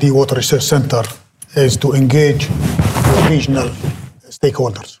NYU AD Water Research Center is to engage with regional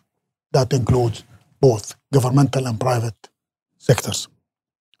stakeholders. That includes both governmental and private sectors.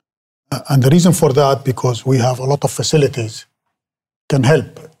 And the reason for that, because we have a lot of facilities can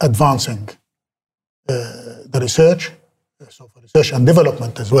help advancing the research, so for research and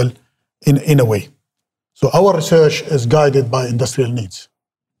development as well, in a way. So our research is guided by industrial needs.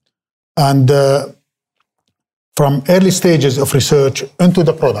 And from early stages of research into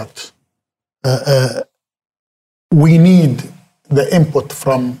the product, we need the input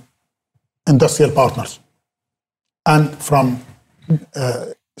from industrial partners and from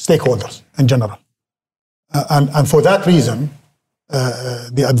stakeholders in general. And for that reason,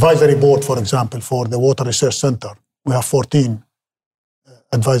 the advisory board, for example, for the Water Research Center, we have 14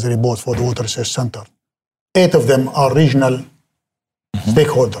 advisory boards for the Water Research Center. 8 of them are regional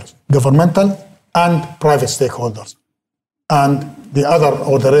stakeholders, governmental and private stakeholders. And the other,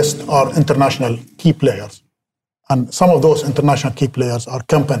 or the rest, are international key players. And some of those international key players are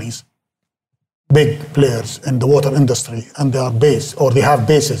companies, big players in the water industry, and they are based, or they have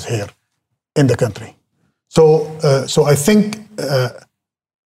bases here in the country. So I think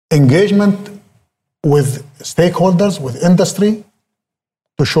engagement with stakeholders, with industry,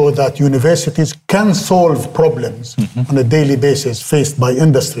 to show that universities can solve problems on a daily basis faced by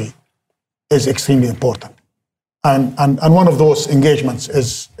industry is extremely important. And one of those engagements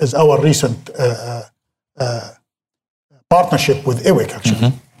is our recent partnership with EWIC,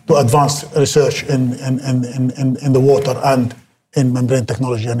 actually, to advance research in the water and in membrane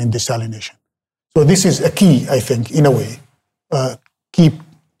technology and in desalination. So this is a key, I think, in a way. Keep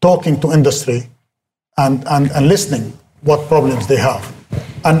talking to industry and listening what problems they have.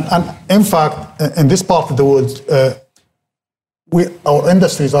 And in fact, in this part of the world, our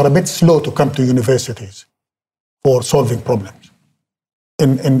industries are a bit slow to come to universities for solving problems.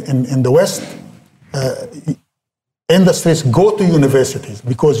 In the West, industries go to universities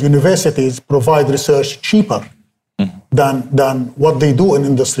because universities provide research cheaper than what they do in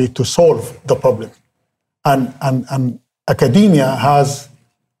industry to solve the problem. And academia has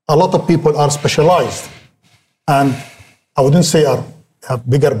a lot of people are specialized, and I wouldn't say have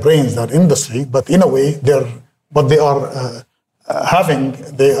bigger brains than industry, but in a way they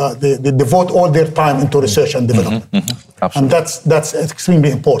devote all their time into research and development. And that's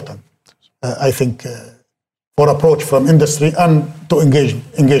extremely important, I think, for approach from industry and to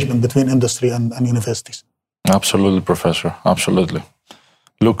engagement between industry and universities. Absolutely, Professor. Absolutely.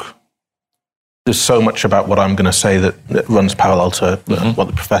 Luke? There's so much about what I'm going to say that runs parallel to what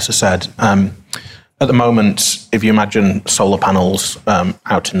the professor said. At the moment, if you imagine solar panels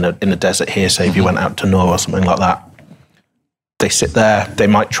out in the desert here, say if you went out to Noor or something like that, they sit there, they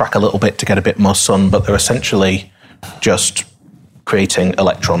might track a little bit to get a bit more sun, but they're essentially just creating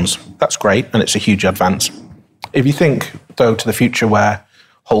electrons. That's great, and it's a huge advance. If you think, though, to the future where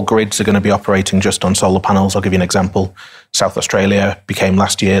whole grids are going to be operating just on solar panels, I'll give you an example. South Australia became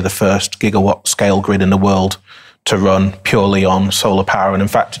last year the first gigawatt scale grid in the world to run purely on solar power. And in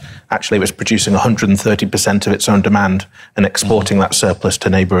fact, actually it was producing 130% of its own demand and exporting that surplus to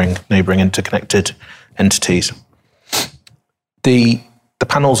neighbouring interconnected entities. The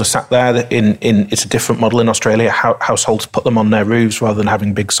panels are sat there it's a different model in Australia. Households put them on their roofs rather than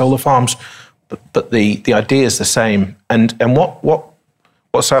having big solar farms. But the idea is the same. And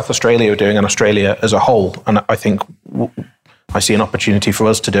what South Australia are doing and Australia as a whole, and I think I see an opportunity for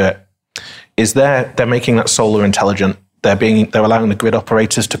us to do it, is they're making that solar intelligent. They're allowing the grid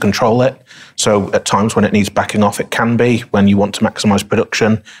operators to control it. So at times when it needs backing off, it can be. When you want to maximize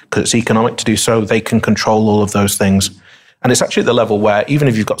production, because it's economic to do so, they can control all of those things. And it's actually at the level where even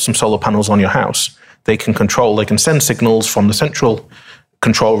if you've got some solar panels on your house, they can send signals from the central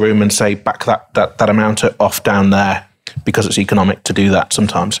control room and say, back that amount off down there, because it's economic to do that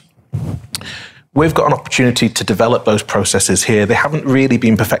sometimes. We've got an opportunity to develop those processes here. They haven't really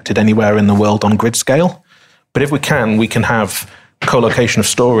been perfected anywhere in the world on grid scale. But if we can have co-location of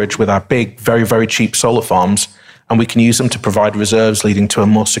storage with our big, very, very cheap solar farms, and we can use them to provide reserves leading to a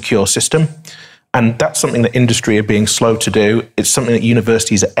more secure system. And that's something that industry are being slow to do. It's something that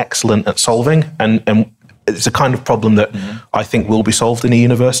universities are excellent at solving. And it's a kind of problem that I think will be solved in a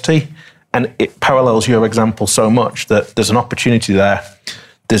university. And it parallels your example so much that there's an opportunity there.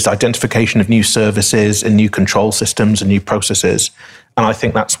 There's identification of new services and new control systems and new processes. And I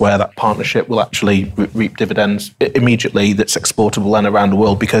think that's where that partnership will actually reap dividends immediately, that's exportable and around the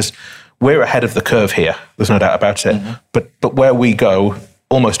world, because we're ahead of the curve here. There's no doubt about it. But where we go,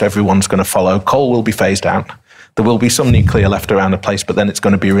 almost everyone's going to follow. Coal will be phased out. There will be some nuclear left around the place, but then it's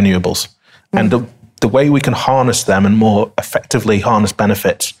going to be renewables. And the way we can harness them and more effectively harness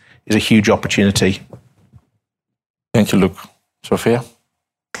benefits is a huge opportunity. Thank you, Luke. Sophia?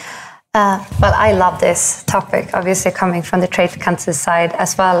 Well, I love this topic, obviously coming from the Trade Council side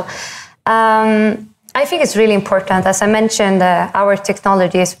as well. I think it's really important. As I mentioned, our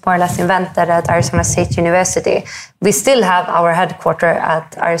technology is more or less invented at Arizona State University. We still have our headquarters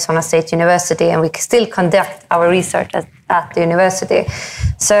at Arizona State University, and we still conduct our research at the university.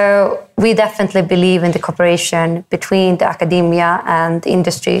 So we definitely believe in the cooperation between the academia and the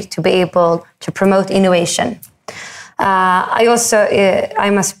industry to be able to promote innovation.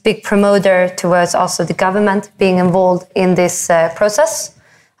 I'm a big promoter towards also the government being involved in this process.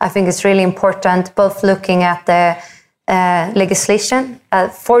 I think it's really important, both looking at the legislation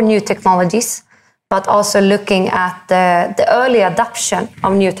for new technologies, but also looking at the early adoption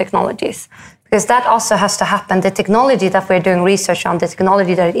of new technologies, because that also has to happen. The technology that we're doing research on, the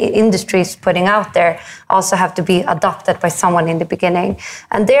technology that the industry is putting out there, also have to be adopted by someone in the beginning.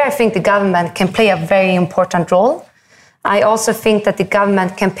 And there, I think the government can play a very important role. I also think that the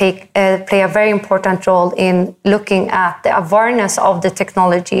government can play a very important role in looking at the awareness of the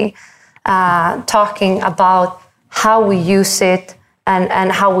technology, talking about how we use it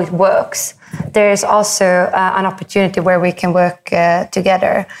and how it works. There is also an opportunity where we can work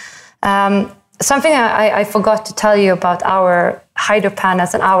together. Something I forgot to tell you about our hydro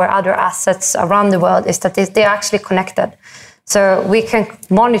panels and our other assets around the world is that they're actually connected. So we can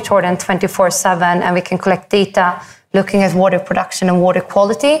monitor them 24/7, and we can collect data looking at water production and water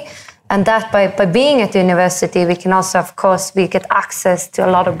quality. And that by being at the university, we can also, of course, we get access to a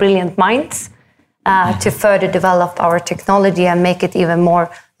lot of brilliant minds to further develop our technology and make it even more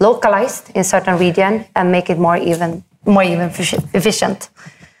localized in certain region and make it more even efficient.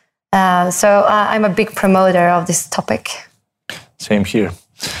 So I'm a big promoter of this topic. Same here.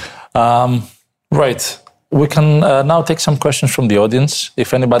 Right. We can now take some questions from the audience.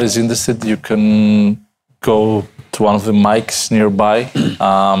 If anybody's interested, you can go to one of the mics nearby.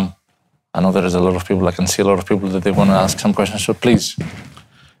 I know there is a lot of people, I can see a lot of people that they want to ask some questions, so please.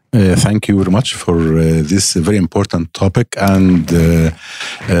 Thank you very much for this very important topic, and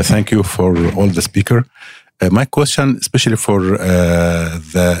thank you for all the speaker. My question, especially for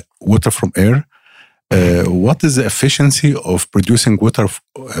the water from air, what is the efficiency of producing water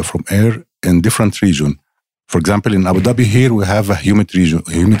from air in different regions? For example, in Abu Dhabi here, we have a humid region,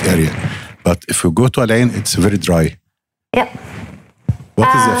 a humid area. But if you go to Al Ain, it's very dry. Yeah.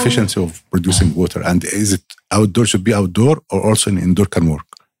 What is the efficiency of producing water? And is it outdoor, should be outdoor, or also in indoor can work?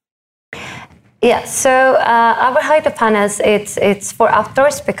 Yeah, so our hydro panels, it's for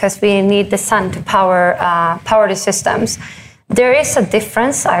outdoors because we need the sun to power the systems. There is a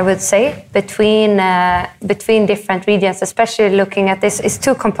difference, I would say, between different regions, especially looking at this. It's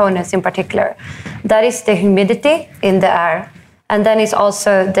two components in particular. That is the humidity in the air, and then it's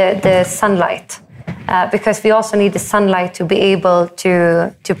also the sunlight, because we also need the sunlight to be able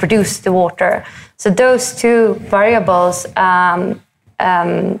to produce the water. So those two variables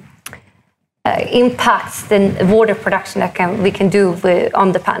impacts the water production that we can do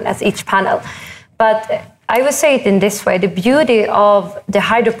on the panels, each panel. But I would say it in this way: the beauty of the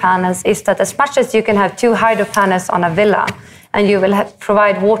hydro panels is that as much as you can have 2 hydro panels on a villa, and you will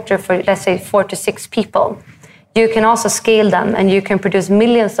provide water for, let's say, 4 to 6 people, you can also scale them, and you can produce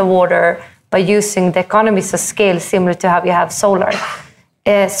millions of water by using the economies of scale, similar to how you have solar.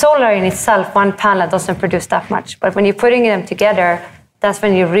 Solar in itself, one panel doesn't produce that much, but when you're putting them together, that's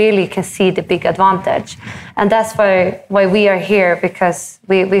when you really can see the big advantage. And that's why we are here, because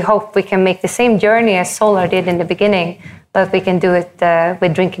we hope we can make the same journey as solar did in the beginning, but we can do it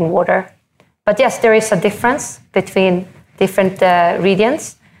with drinking water. But yes, there is a difference between different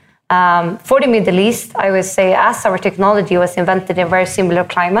regions. For the Middle East, I would say, as our technology was invented in a very similar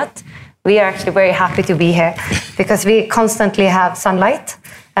climate, we are actually very happy to be here because we constantly have sunlight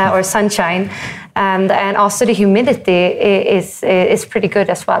or sunshine, and also the humidity is pretty good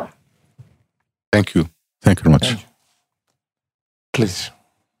as well. Thank you. Thank you very much. Please.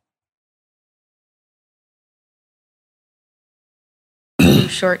 Too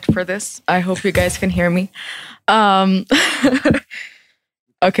short for this. I hope you guys can hear me.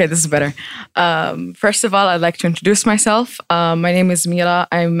 Okay, this is better. First of all, I'd like to introduce myself. My name is Mira.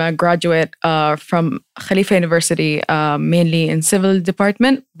 I'm a graduate from Khalifa University, mainly in civil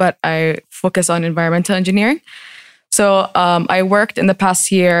department, but I focus on environmental engineering. So I worked in the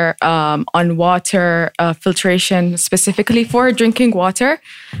past year on water filtration, specifically for drinking water.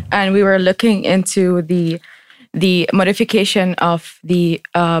 And we were looking into the modification of the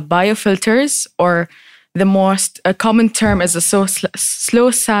biofilters, or the most common term is a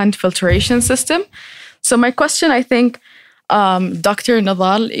slow sand filtration system. So my question, I think, Dr.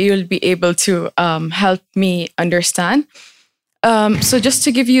 Nadal, you'll be able to help me understand. So just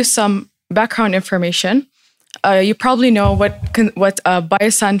to give you some background information, you probably know what a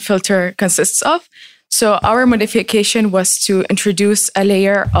biosand filter consists of. So our modification was to introduce a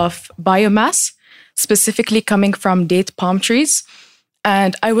layer of biomass, specifically coming from date palm trees.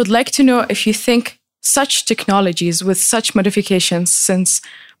 And I would like to know if you think such technologies with such modifications, since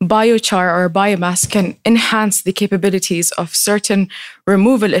biochar or biomass can enhance the capabilities of certain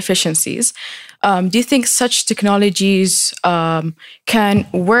removal efficiencies, do you think such technologies can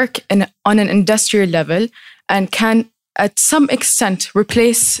work on an industrial level and can, at some extent,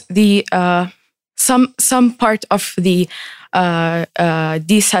 replace the some part of the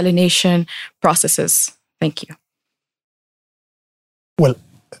desalination processes? Thank you. Well,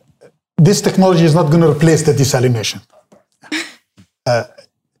 this technology is not going to replace the desalination.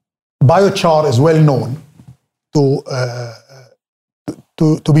 Biochar is well known to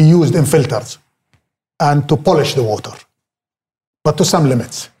be used in filters and to polish the water, but to some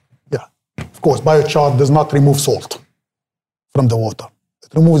limits. Yeah, of course, biochar does not remove salt from the water.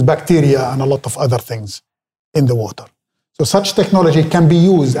 It removes bacteria and a lot of other things in the water. So such technology can be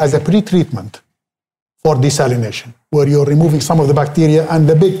used as a pre-treatment for desalination, where you're removing some of the bacteria and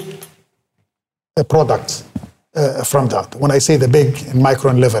the big products from that. When I say the big in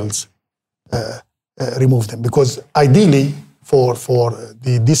micron levels, remove them. Because ideally for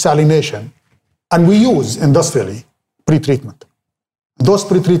the desalination, and we use industrially pre-treatment. Those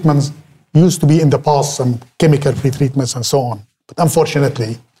pre-treatments used to be in the past some chemical pre-treatments and so on. But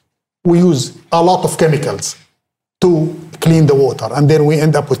unfortunately, we use a lot of chemicals to clean the water, and then we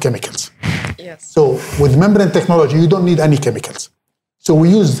end up with chemicals. Yes. So with membrane technology, you don't need any chemicals. So we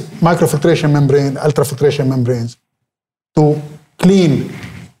use microfiltration membrane, ultrafiltration membranes to clean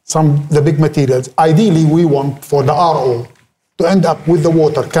the big materials. Ideally, we want for the RO to end up with the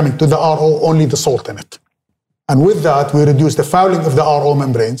water coming to the RO, only the salt in it. And with that, we reduce the fouling of the RO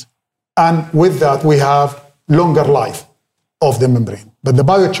membranes. And with that, we have longer life of the membrane. But the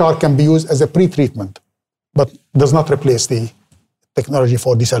biochar can be used as a pre-treatment, but does not replace the technology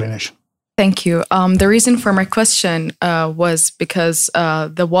for desalination. Thank you. The reason for my question was because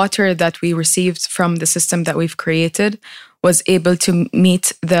the water that we received from the system that we've created was able to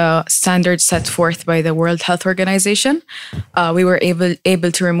meet the standards set forth by the World Health Organization. We were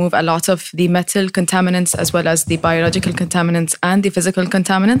able to remove a lot of the metal contaminants, as well as the biological contaminants and the physical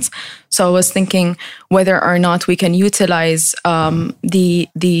contaminants. So I was thinking whether or not we can utilize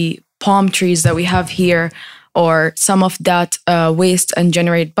the palm trees that we have here, or some of that waste, and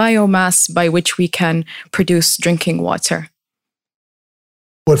generate biomass by which we can produce drinking water.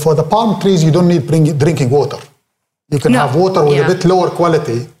 Well, for the palm trees, you don't need drinking water. You can have water with a bit lower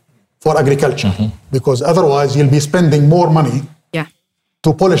quality for agriculture, because otherwise you'll be spending more money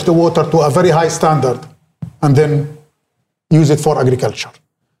to polish the water to a very high standard and then use it for agriculture.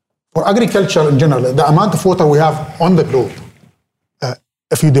 For agriculture in general, the amount of water we have on the globe,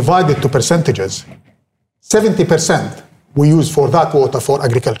 if you divide it to percentages, 70% we use for that water for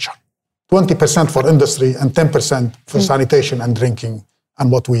agriculture, 20% for industry, and 10% for sanitation and drinking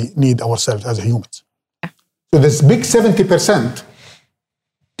and what we need ourselves as humans. So this big 70%,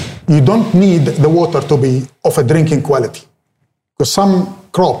 you don't need the water to be of a drinking quality, because some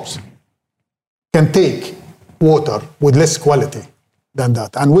crops can take water with less quality than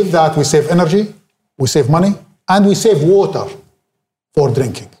that. And with that, we save energy, we save money, and we save water for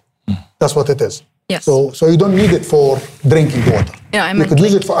drinking. That's what it is. Yes. So you don't need it for drinking water. Yeah, you could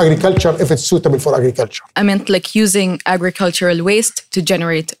use it for agriculture if it's suitable for agriculture. I meant like using agricultural waste to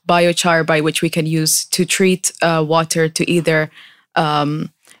generate biochar, by which we can use to treat water to either a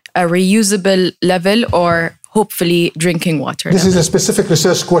reusable level or hopefully drinking water. This is a specific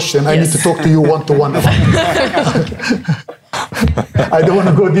research question. I need to talk to you one-to-one about it. I don't want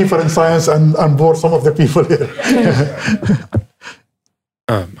to go deeper in science and bore some of the people here.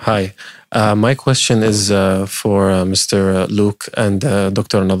 Hi. My question is for Mr. Luke and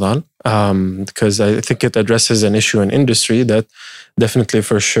Dr. Nadal, because I think it addresses an issue in industry that definitely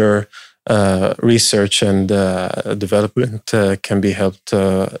for sure research and development can be helped.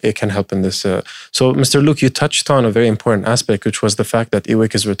 It can help in this. So, Mr. Luke, you touched on a very important aspect, which was the fact that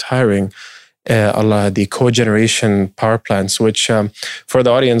EWIC is retiring the cogeneration power plants, which for the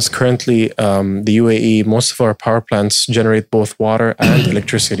audience currently, the UAE, most of our power plants generate both water and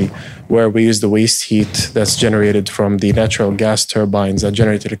electricity, where we use the waste heat that's generated from the natural gas turbines that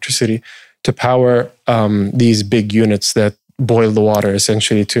generate electricity to power these big units that boil the water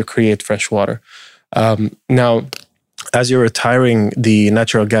essentially to create fresh water. Now, as you're retiring the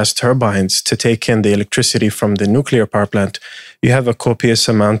natural gas turbines to take in the electricity from the nuclear power plant, you have a copious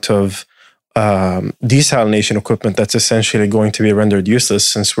amount of desalination equipment that's essentially going to be rendered useless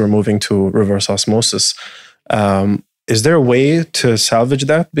since we're moving to reverse osmosis. Is there a way to salvage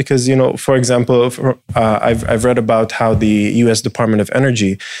that? Because, for example, I've read about how the U.S. Department of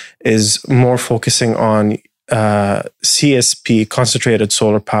Energy is more focusing on CSP, concentrated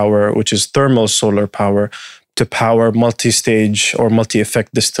solar power, which is thermal solar power, to power multi-stage or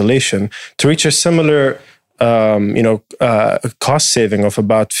multi-effect distillation to reach a similar cost saving of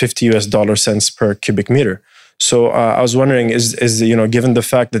about $50 per cubic meter. So I was wondering, is given the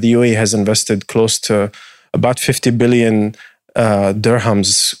fact that the UAE has invested close to about 50 billion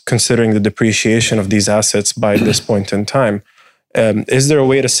dirhams, considering the depreciation of these assets by this point in time, is there a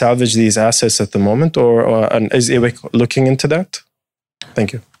way to salvage these assets at the moment, or is EWIC looking into that?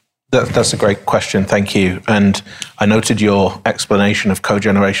 Thank you. That's a great question. Thank you. And I noted your explanation of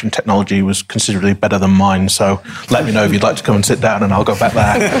cogeneration technology was considerably better than mine. So let me know if you'd like to come and sit down and I'll go back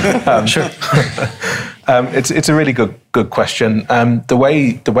there. Sure. It's a really good question. The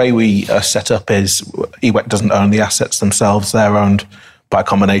way we are set up is EWEC doesn't own the assets themselves. They're owned by a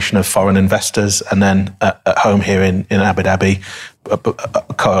combination of foreign investors, and then at home here in Abu Dhabi,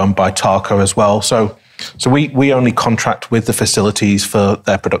 co-owned by TAQA as well. So we only contract with the facilities for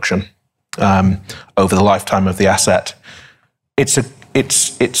their production over the lifetime of the asset. It's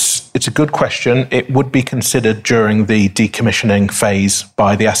a good question. It would be considered during the decommissioning phase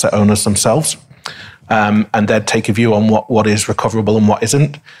by the asset owners themselves, and they'd take a view on what is recoverable and what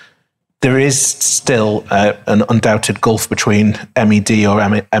isn't. There is still an undoubted gulf between MED or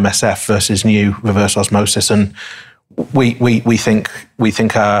MSF versus new reverse osmosis, and we think we've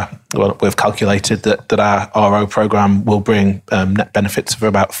calculated that our RO program will bring net benefits of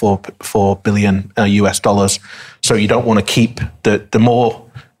about $4 billion US dollars. So you don't want to keep the more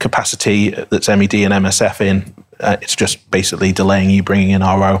capacity that's MED and MSF in. It's just basically delaying you bringing in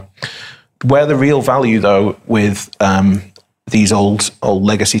RO. Where the real value, though, with these old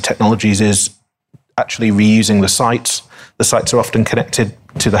legacy technologies is actually reusing the sites. The sites are often connected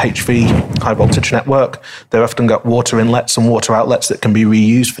to the HV, high voltage network. They've often got water inlets and water outlets that can be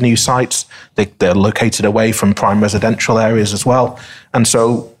reused for new sites. They're located away from prime residential areas as well. And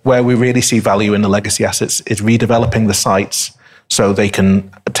so where we really see value in the legacy assets is redeveloping the sites so they can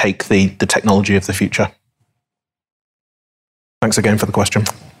take the technology of the future. Thanks again for the question.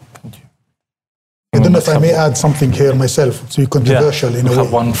 I don't know if I may add something here myself. It's controversial in a way.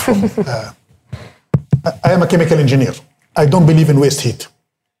 Have one from. I am a chemical engineer. I don't believe in waste heat.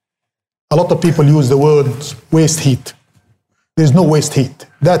 A lot of people use the word waste heat. There's no waste heat.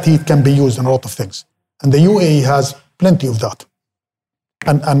 That heat can be used in a lot of things. And the UAE has plenty of that.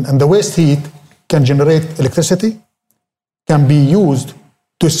 And the waste heat can generate electricity, can be used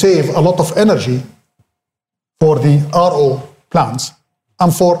to save a lot of energy for the RO plants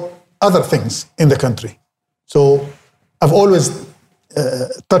and for other things in the country. So I've always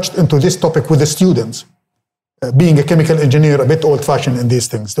touched into this topic with the students. Being a chemical engineer, a bit old-fashioned in these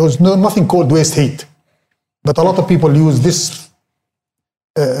things. There was nothing called waste heat. But a lot of people use this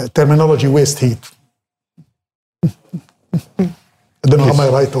terminology, waste heat. I don't know, am I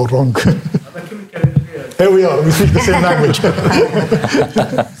right or wrong? Here we are, we speak the same language.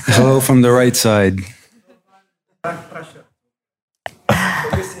 Hello from the right side.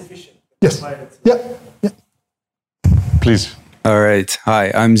 Yes. Yeah. Please. All right. Hi,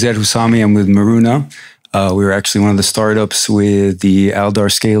 I'm Zed Husami. I'm with Maruna. We were actually one of the startups with the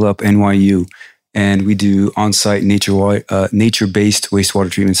Aldar Scale Up NYU, and we do on-site nature-based wastewater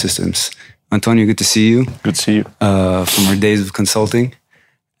treatment systems. Antonio, good to see you. Good to see you. From our days of consulting.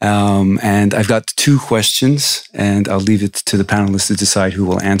 And I've got 2 questions, and I'll leave it to the panelists to decide who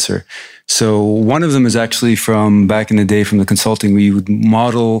will answer. So one of them is actually from back in the day from the consulting. We would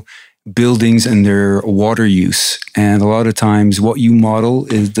model buildings and their water use. And a lot of times what you model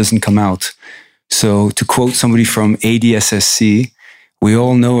doesn't come out. So to quote somebody from ADSSC, we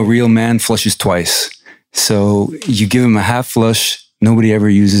all know a real man flushes twice. So you give him a half flush, nobody ever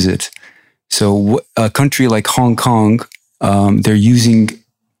uses it. So a country like Hong Kong, they're using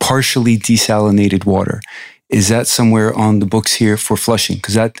partially desalinated water. Is that somewhere on the books here for flushing?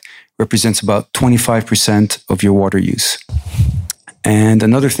 Because that represents about 25% of your water use. And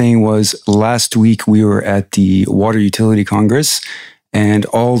another thing was last week we were at the Water Utility Congress and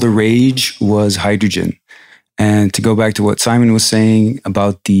all the rage was hydrogen. And to go back to what Simon was saying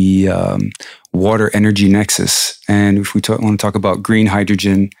about the water energy nexus, and if we want to talk about green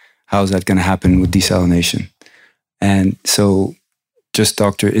hydrogen, how is that going to happen with desalination? And so just,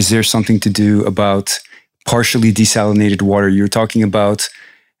 Doctor, is there something to do about partially desalinated water? You're talking about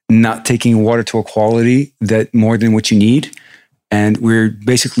not taking water to a quality that more than what you need. And we're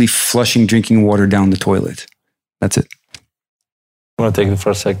basically flushing drinking water down the toilet. That's it. You want to take the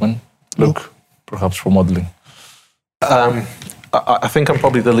first segment? Luke, perhaps for modeling. I think I'm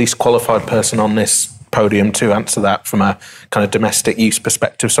probably the least qualified person on this podium to answer that from a kind of domestic use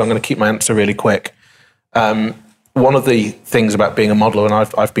perspective. So I'm going to keep my answer really quick. One of the things about being a modeler, and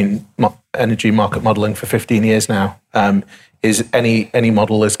I've been energy market modeling for 15 years now, is any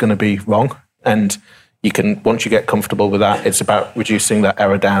model is going to be wrong. And you can, once you get comfortable with that, it's about reducing that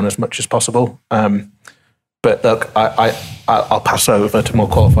error down as much as possible. But look, I'll pass over to more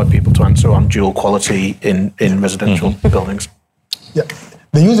qualified people to answer on dual quality in residential buildings. Yeah,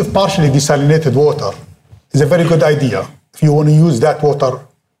 the use of partially desalinated water is a very good idea if you want to use that water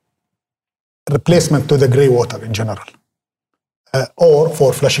replacement to the grey water in general, or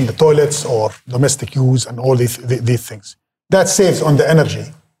for flushing the toilets or domestic use and all these things. That saves on the energy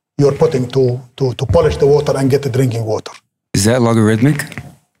you're putting to polish the water and get the drinking water. Is that logarithmic?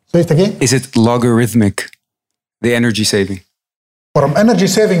 Say it again? Is it logarithmic, the energy saving? From energy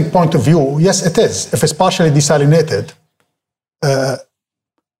saving point of view, yes, it is. If it's partially desalinated,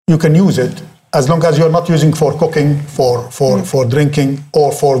 you can use it as long as you're not using for cooking, for drinking,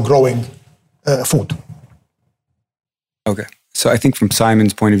 or for growing food. Okay. So I think from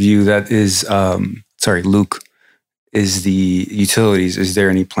Simon's point of view, that is, Luke, is the utilities. Is there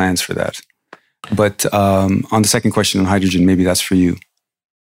any plans for that? But on the second question on hydrogen, maybe that's for you.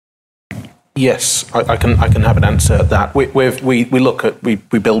 Yes, I can have an answer at that. We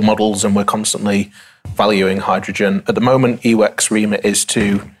build models and we're constantly valuing hydrogen. At the moment, EWEC's remit is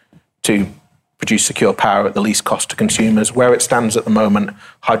to produce secure power at the least cost to consumers. Where it stands at the moment,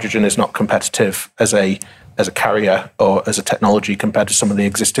 hydrogen is not competitive as a carrier or as a technology compared to some of the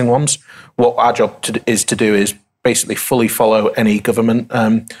existing ones. What our job is to do is basically fully follow any government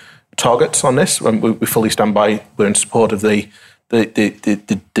targets on this. We fully stand by. We're in support of the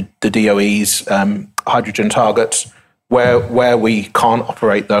DOE's hydrogen targets. Where we can't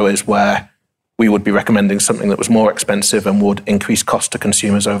operate, though, is where we would be recommending something that was more expensive and would increase cost to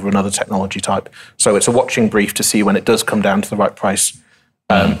consumers over another technology type. So it's a watching brief to see when it does come down to the right price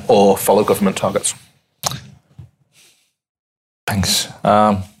or follow government targets. Thanks.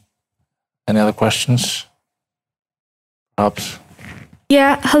 Any other questions? Perhaps.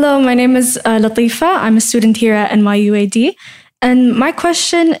 Yeah, hello, my name is Latifa. I'm a student here at NYUAD. And my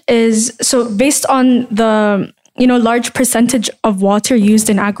question is, so based on the large percentage of water used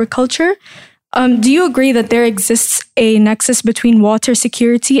in agriculture, do you agree that there exists a nexus between water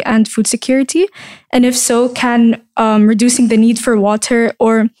security and food security? And if so, can reducing the need for water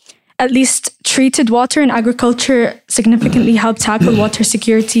or at least treated water in agriculture significantly help tackle water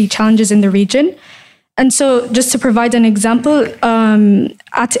security challenges in the region? And so just to provide an example,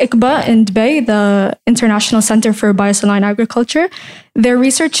 at ICBA in Dubai, the International Center for Biosaline Agriculture, they're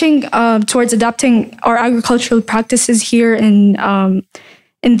researching towards adapting our agricultural practices here in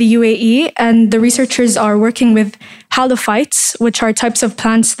the UAE. And the researchers are working with halophytes, which are types of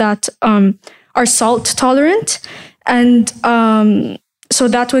plants that are salt tolerant. And so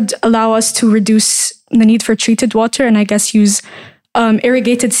that would allow us to reduce the need for treated water and I guess use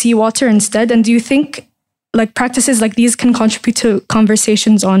irrigated seawater instead. And do you think practices like these can contribute to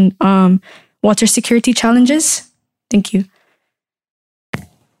conversations on water security challenges? Thank you.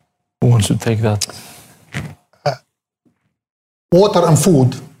 Who wants to take that? Water and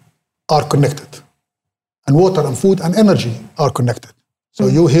food are connected. And water and food and energy are connected. So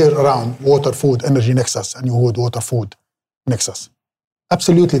you hear around water, food, energy nexus, and you heard water, food nexus.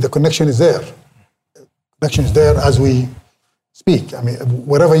 Absolutely, the connection is there. Connection is there as we speak. I mean,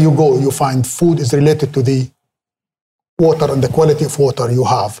 wherever you go, you find food is related to the water and the quality of water you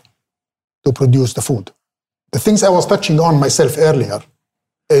have to produce the food. The things I was touching on myself earlier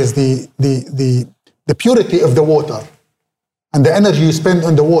is the purity of the water and the energy you spend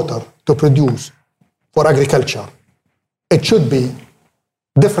on the water to produce for agriculture. It should be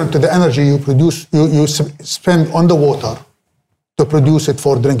different to the energy you spend on the water to produce it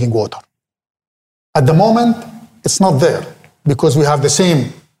for drinking water. At the moment, it's not there because we have the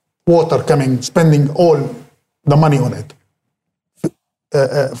same water coming, spending all the money on it.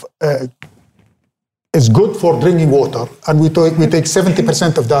 It's good for drinking water, and we take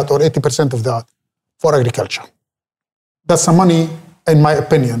 70% of that or 80% of that for agriculture. That's some money, in my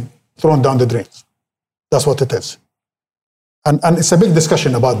opinion, thrown down the drains. That's what it is. And it's a big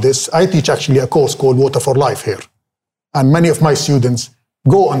discussion about this. I teach actually a course called Water for Life here. And many of my students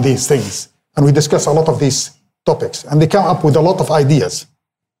go on these things. And we discuss a lot of these topics. And they come up with a lot of ideas,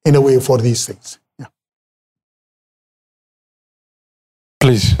 in a way, for these things. Yeah.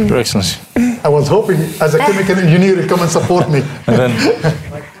 Please, Your Excellency. I was hoping, as a chemical engineer, you'd come and support me. And then...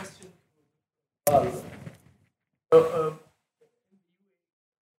 My question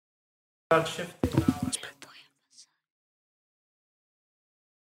about shifting now.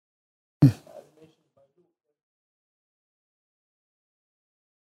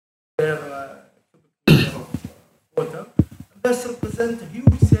 Water. This represents a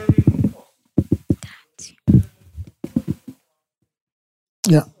huge saving cost.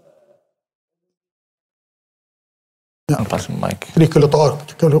 Yeah. I'm passing the mic. 3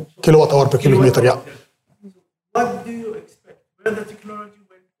 kilowatt hour per cubic meter, yeah. What do you expect? Where the technology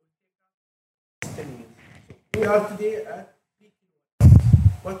will take 10 years? So we are today at 3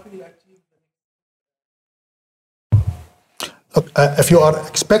 kilowatts. What will you achieve? If you are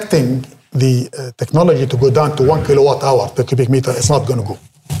expecting the technology to go down to 1 kilowatt hour per cubic meter, it's not going to go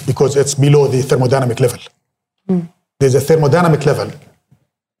because it's below the thermodynamic level. There's a thermodynamic level.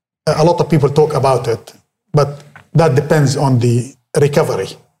 A lot of people talk about it, but that depends on the recovery.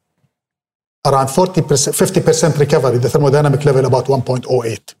 Around 40%, 50% recovery, the thermodynamic level about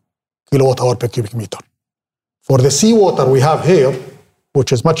 1.08 kilowatt hour per cubic meter. For the seawater we have here,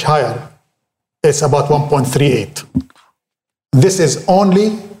 which is much higher, it's about 1.38. This is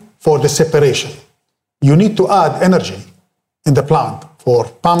only for the separation. You need to add energy in the plant for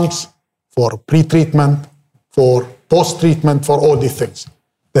pumps, for pre-treatment, for post-treatment, for all these things.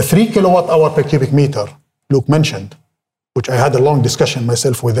 The 3 kilowatt hour per cubic meter Luke mentioned, which I had a long discussion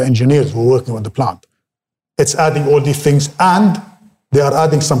myself with the engineers who were working on the plant, it's adding all these things, and they are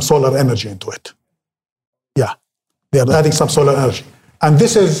adding some solar energy into it. Yeah, they are adding some solar energy. And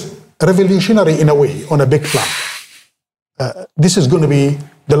this is revolutionary in a way on a big plant. This is going to be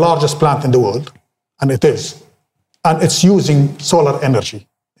the largest plant in the world, and it is. And it's using solar energy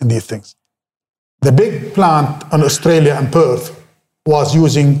in these things. The big plant in Australia and Perth was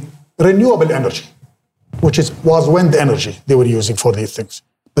using renewable energy, which was wind energy they were using for these things.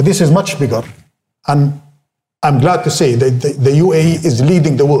 But this is much bigger, and I'm glad to say that the UAE is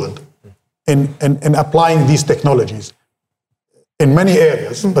leading the world in applying these technologies in many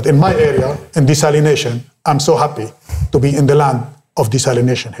areas. But in my area, in desalination, I'm so happy to be in the land of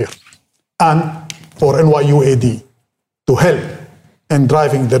desalination here. And for NYUAD to help in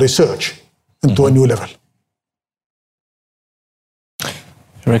driving the research into a new level.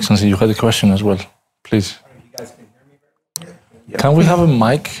 Your Excellency, you had a question as well. Please. You guys can hear me very well? Can we have a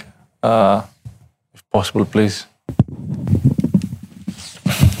mic, if possible, please?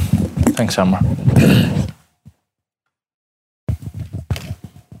 Thanks, Amr.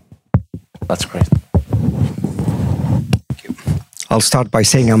 That's great. I'll start by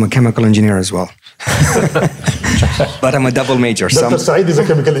saying I'm a chemical engineer as well. But I'm a double major. Dr. Saeed is a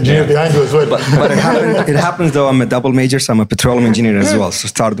chemical engineer behind you as well. But it happens though I'm a double major, so I'm a petroleum engineer as well. So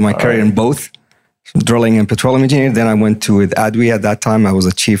started my career in both, drilling and petroleum engineer. Then I went to with ADWE. At that time, I was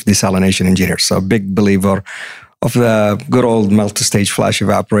a chief desalination engineer. So a big believer of the good old multi-stage flash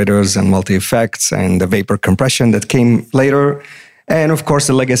evaporators and multi-effects and the vapor compression that came later. And of course,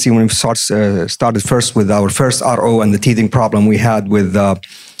 the legacy when we started first with our first RO and the teething problem we had with,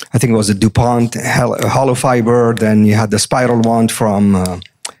 I think it was a DuPont hollow fiber. Then you had the spiral one from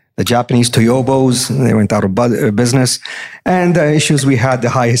the Japanese Toyobos. They went out of business. And the issues we had, the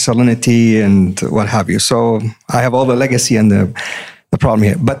high salinity and what have you. So I have all the legacy and the problem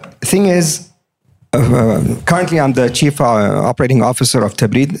here. But the thing is, currently I'm the chief operating officer of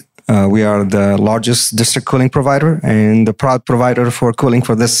Tabrid, We are the largest district cooling provider and the proud provider for cooling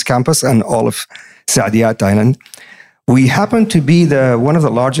for this campus and all of Saadiyat Island. We happen to be one of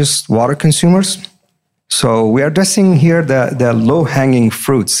the largest water consumers. So we are addressing here the low-hanging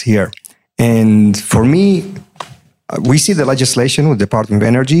fruits here. And for me, we see the legislation with the Department of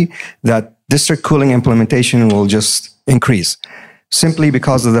Energy that district cooling implementation will just increase, simply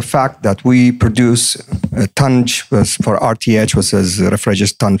because of the fact that we produce a tonnage for RTH, which is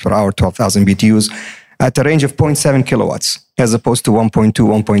refrigerant ton per hour, 12,000 BTUs, at a range of 0.7 kilowatts, as opposed to 1.2,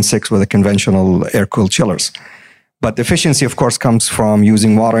 1.6 with the conventional air-cooled chillers. But the efficiency, of course, comes from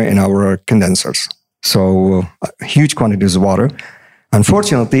using water in our condensers. So huge quantities of water.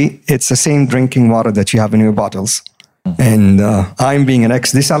 Unfortunately, it's the same drinking water that you have in your bottles. And I'm being an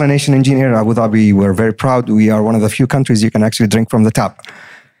ex-desalination engineer, Abu Dhabi, we're very proud. We are one of the few countries you can actually drink from the tap.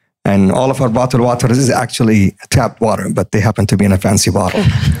 And all of our bottled water is actually tap water, but they happen to be in a fancy bottle.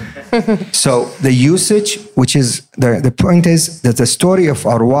 So the usage, which is, the point is that the story of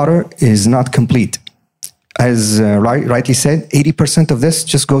our water is not complete. As rightly said, 80% of this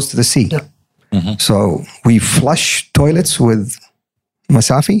just goes to the sea. Yeah. Mm-hmm. So we flush toilets with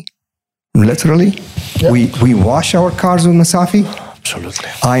Masafi. Literally, yeah. We wash our cars with Masafi. Absolutely.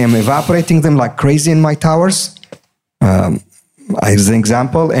 I am evaporating them like crazy in my towers. As an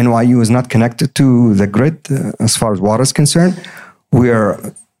example, NYU is not connected to the grid as far as water is concerned. We are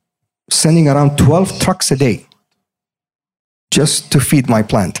sending around 12 trucks a day just to feed my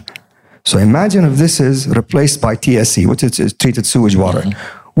plant. So imagine if this is replaced by TSC, which is treated sewage water.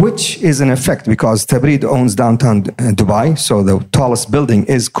 Mm-hmm. Which is in effect because Tabreed owns downtown Dubai, so the tallest building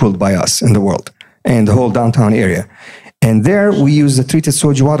is cooled by us in the world and the whole downtown area. And there we use the treated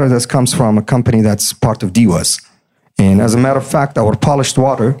sewage water that comes from a company that's part of DWAS. And as a matter of fact, our polished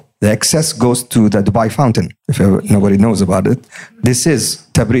water, the excess goes to the Dubai fountain, if nobody knows about it. This is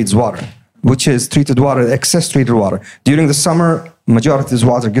Tabreed's water, which is treated water, excess treated water. During the summer, majority of this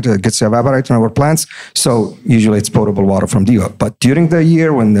water gets evaporated in our plants, so usually it's potable water from DWA. But during the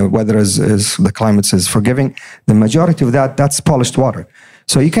year when the weather the climate is forgiving, the majority of that's polished water.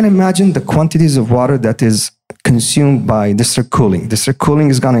 So you can imagine the quantities of water that is consumed by district cooling. District cooling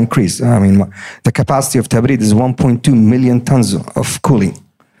is going to increase. I mean, the capacity of Tabreed is 1.2 million tons of cooling.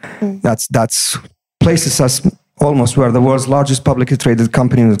 That's places us almost we're the world's largest publicly traded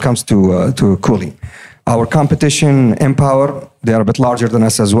company when it comes to cooling. Our competition, Empower, they are a bit larger than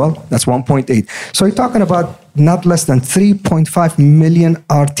us as well. That's 1.8. So you're talking about not less than 3.5 million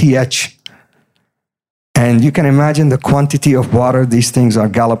RTH. And you can imagine the quantity of water these things are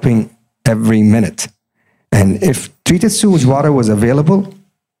galloping every minute. And if treated sewage water was available,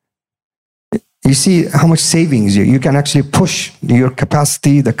 you see how much savings you can actually push your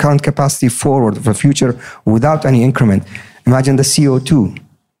capacity, the current capacity forward for the future without any increment. Imagine the CO2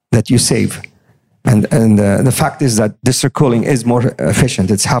 that you save. And the fact is that district cooling is more efficient.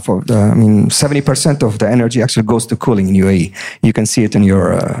 It's half of 70% of the energy actually goes to cooling in UAE. You can see it in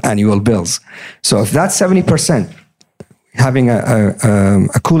your annual bills. So if that's 70%, having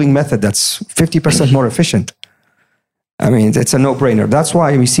a cooling method that's 50% more efficient, I mean, it's a no-brainer. That's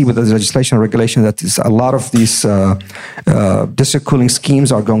why we see with the legislation and regulation that a lot of these district cooling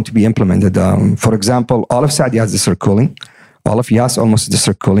schemes are going to be implemented. For example, all of Saudi has district cooling. All of Yas almost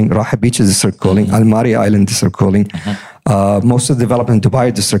district cooling. Raha Beach is district cooling. Al Mari Island district cooling. Most of the development in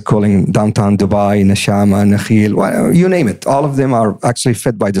Dubai district cooling. Downtown Dubai, Nashama, Nakhil, well, you name it. All of them are actually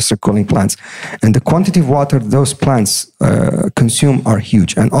fed by district cooling plants. And the quantity of water those plants consume are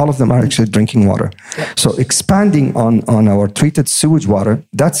huge. And all of them are actually drinking water. So expanding on our treated sewage water,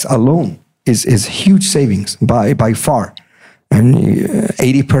 that's alone is huge savings by far. And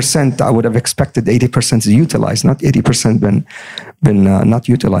 80%, I would have expected 80% is utilized, not 80% been not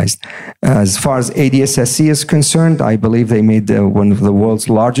utilized. As far as ADSSC is concerned, I believe they made one of the world's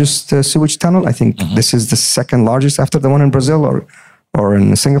largest sewage tunnel. I think this is the second largest after the one in Brazil or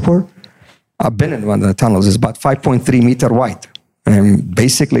in Singapore. I've been in one of the tunnels. It's about 5.3 meter wide. And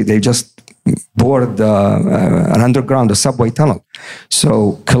basically, they just bored an underground, a subway tunnel.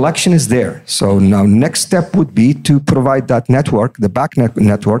 So collection is there. So now next step would be to provide that network, the back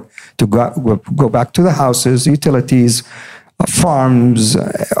network, to go back to the houses, utilities, farms,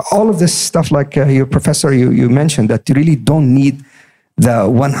 all of this stuff like your professor, you mentioned that you really don't need the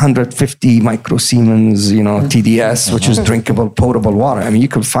 150 microsiemens, TDS, which is drinkable, potable water. I mean, you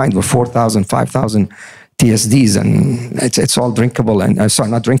can find with 4,000, 5,000 TSDs, and it's all drinkable, and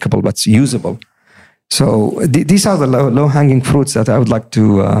sorry, not drinkable, but it's usable. So these are the low-hanging fruits that I would like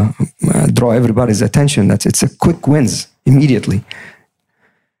to draw everybody's attention. That it's a quick wins immediately.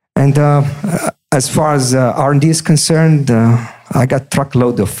 And as far as R&D is concerned, I got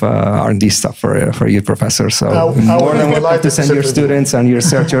truckload of R&D stuff for you, Professor. So more than welcome to send your students and your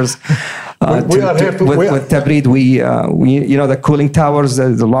researchers. With Tabreed, we the cooling towers,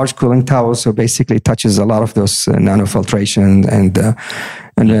 the large cooling towers. So basically, it touches a lot of those nanofiltration and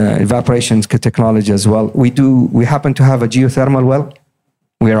evaporation technology as well. We happen to have a geothermal well.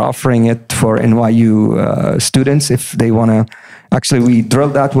 We are offering it for NYU students if they want to. Actually, we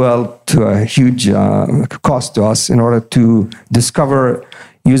drilled that well to a huge cost to us in order to discover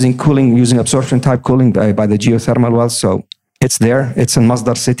using absorption type cooling by the geothermal well. So it's there. It's in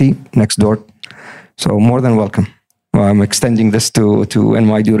Masdar City next door. So more than welcome. I'm extending this to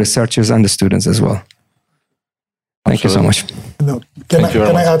NYU researchers and the students as well. Thank you so much. Can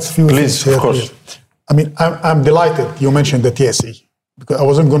I add a few things here? Of course. I mean, I'm delighted you mentioned the TSE because I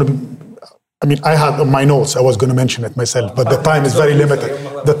wasn't going to be. I mean, I had on my notes, I was going to mention it myself, but the time is very limited.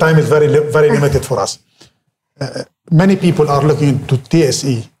 The time is very limited for us. Many people are looking into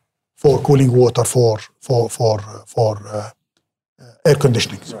TSE for cooling water for air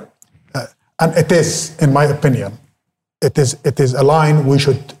conditioning. And it is, in my opinion, it is a line we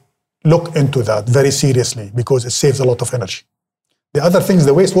should look into that very seriously because it saves a lot of energy. The other thing is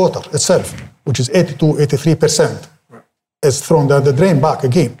the wastewater itself, which is 83%, is thrown down the drain back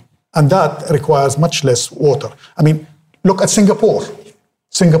again. And that requires much less water. I mean, look at Singapore.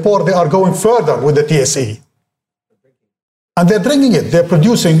 Singapore, they are going further with the TSE. And they're drinking it. They're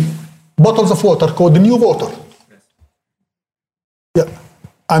producing bottles of water called the new water. Yeah.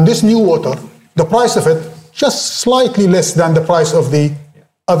 And this new water, the price of it, just slightly less than the price of the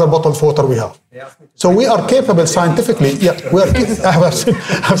other bottled water we have. So we are capable scientifically. Yeah, we are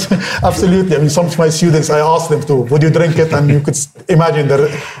absolutely. I mean, some of my students, I asked them to, would you drink it? And you could imagine the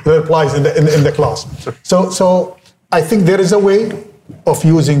replies in the class. So I think there is a way of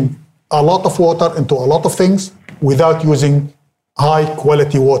using a lot of water into a lot of things without using high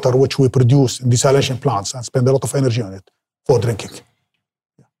quality water, which we produce in desalination plants and spend a lot of energy on it for drinking.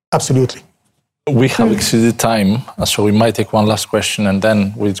 Absolutely. We have exceeded time, so we might take one last question, and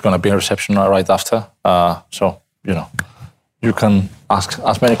then it's going to be a reception right after. So, you can ask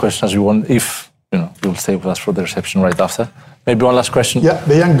as many questions as you want if, you'll stay with us for the reception right after. Maybe one last question. Yeah,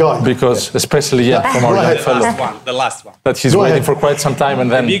 the young guy. Because especially, from our young fellow. The last one. That he's waiting for quite some time, and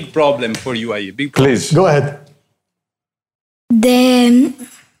then... Big problem for UAE. Please. Go ahead. The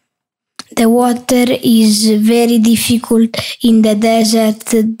water is very difficult in the desert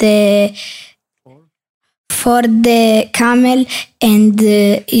for the camel, and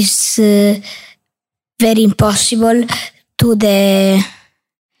is very impossible to the...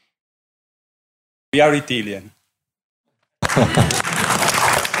 We are Italian.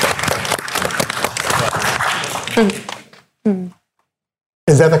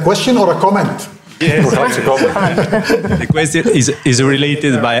 Is that a question or a comment? Yes. The question is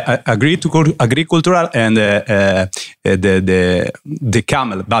related by agricultural and the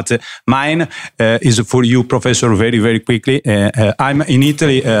camel. But mine is for you, Professor, very, very quickly. I'm in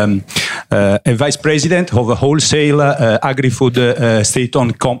Italy a vice president of a wholesale agri-food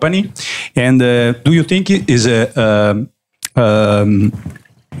state-owned company. And do you think is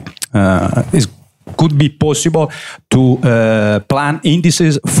could be possible to plan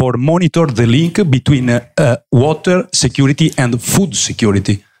indices for monitor the link between water security and food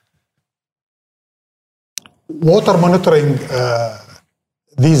security? Water monitoring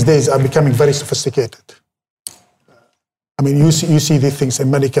these days are becoming very sophisticated. I mean, you see these things in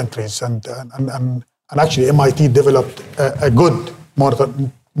many countries, and actually MIT developed a good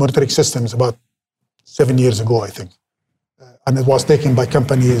monitoring systems about 7 years ago, I think. And it was taken by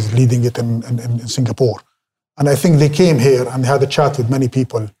companies leading it in Singapore. And I think they came here and had a chat with many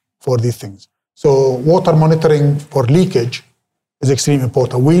people for these things. So water monitoring for leakage is extremely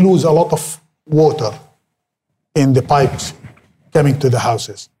important. We lose a lot of water in the pipes coming to the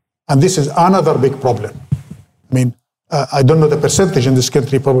houses. And this is another big problem. I mean, I don't know the percentage in this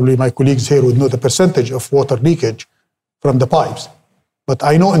country. Probably my colleagues here would know the percentage of water leakage from the pipes. But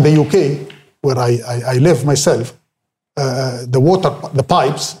I know in the UK, where I live myself, the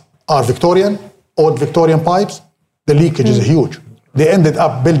pipes are old Victorian pipes. The leakage is huge. They ended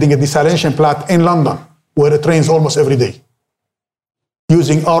up building a desalination plant in London where it rains almost every day,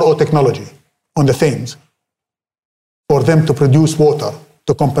 using RO technology on the Thames for them to produce water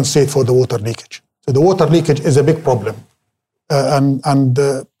to compensate for the water leakage. So the water leakage is a big problem. And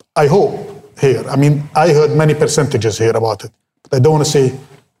I hope here, I mean, I heard many percentages here about it, but I don't want to say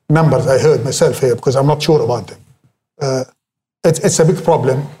numbers I heard myself here because I'm not sure about them. It's a big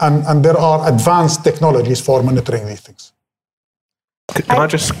problem, and there are advanced technologies for monitoring these things. Can I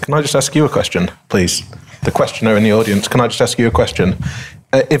just ask you a question, please? the questioner in the audience, can I just ask you a question?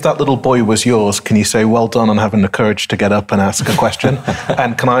 If that little boy was yours, can you say well done on having the courage to get up and ask a question?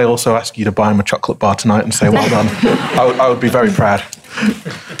 And can I also ask you to buy him a chocolate bar tonight and say well done? I would be very proud.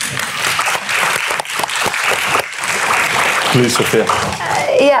 Please, Sophia.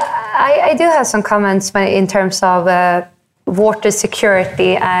 I do have some comments in terms of water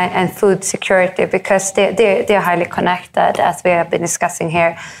security and food security, because they're highly connected, as we have been discussing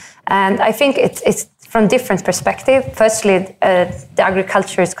here. And I think it's from different perspectives. Firstly, the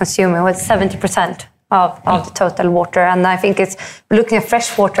agriculture is consuming 70% of the total water. And I think it's, looking at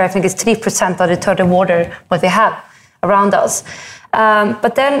fresh water, I think it's 3% of the total water what we have around us.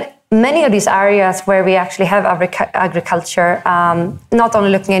 But then many of these areas where we actually have agriculture, not only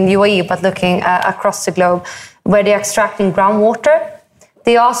looking in UAE, but looking across the globe, where they're extracting groundwater,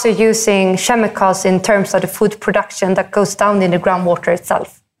 they're also using chemicals in terms of the food production that goes down in the groundwater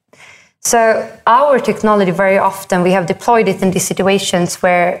itself. So our technology, very often, we have deployed it in these situations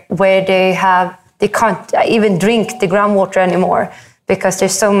where they can't even drink the groundwater anymore, because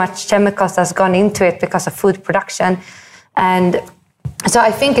there's so much chemicals that's gone into it because of food production. And so I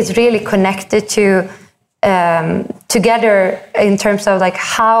think it's really connected to together in terms of like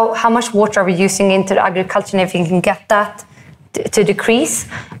how much water are we using into the agriculture, and if you can get that to decrease,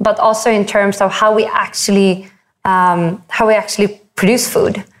 but also in terms of how we actually produce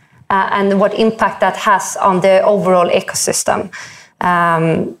food, and what impact that has on the overall ecosystem.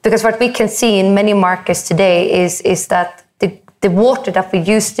 Because what we can see in many markets today is that the water that we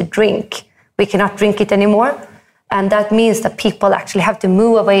use to drink, we cannot drink it anymore. And that means that people actually have to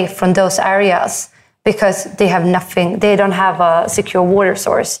move away from those areas because they have nothing, they don't have a secure water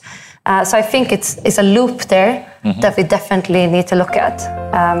source. So I think it's a loop there that we definitely need to look at.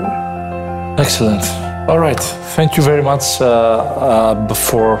 Excellent. All right. Thank you very much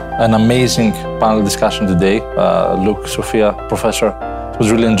for an amazing panel discussion today. Luke, Sophia, Professor, it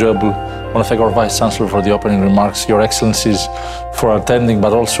was really enjoyable. I want to thank our Vice Chancellor for the opening remarks, Your Excellencies for attending,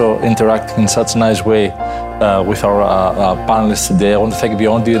 but also interacting in such a nice way with our panelists today. I want to thank the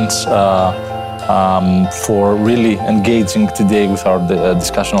audience for really engaging today with our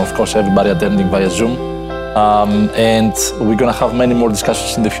discussion. Of course, everybody attending via Zoom. And we're going to have many more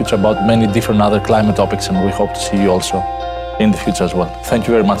discussions in the future about many different other climate topics, and we hope to see you also in the future as well. Thank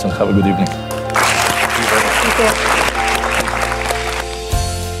you very much and have a good evening. Thank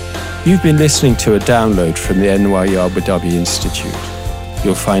you. You've been listening to a download from the NYU Abu Dhabi Institute.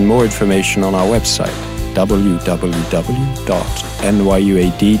 You'll find more information on our website,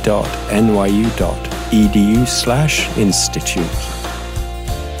 www.nyuad.nyu.edu/institute.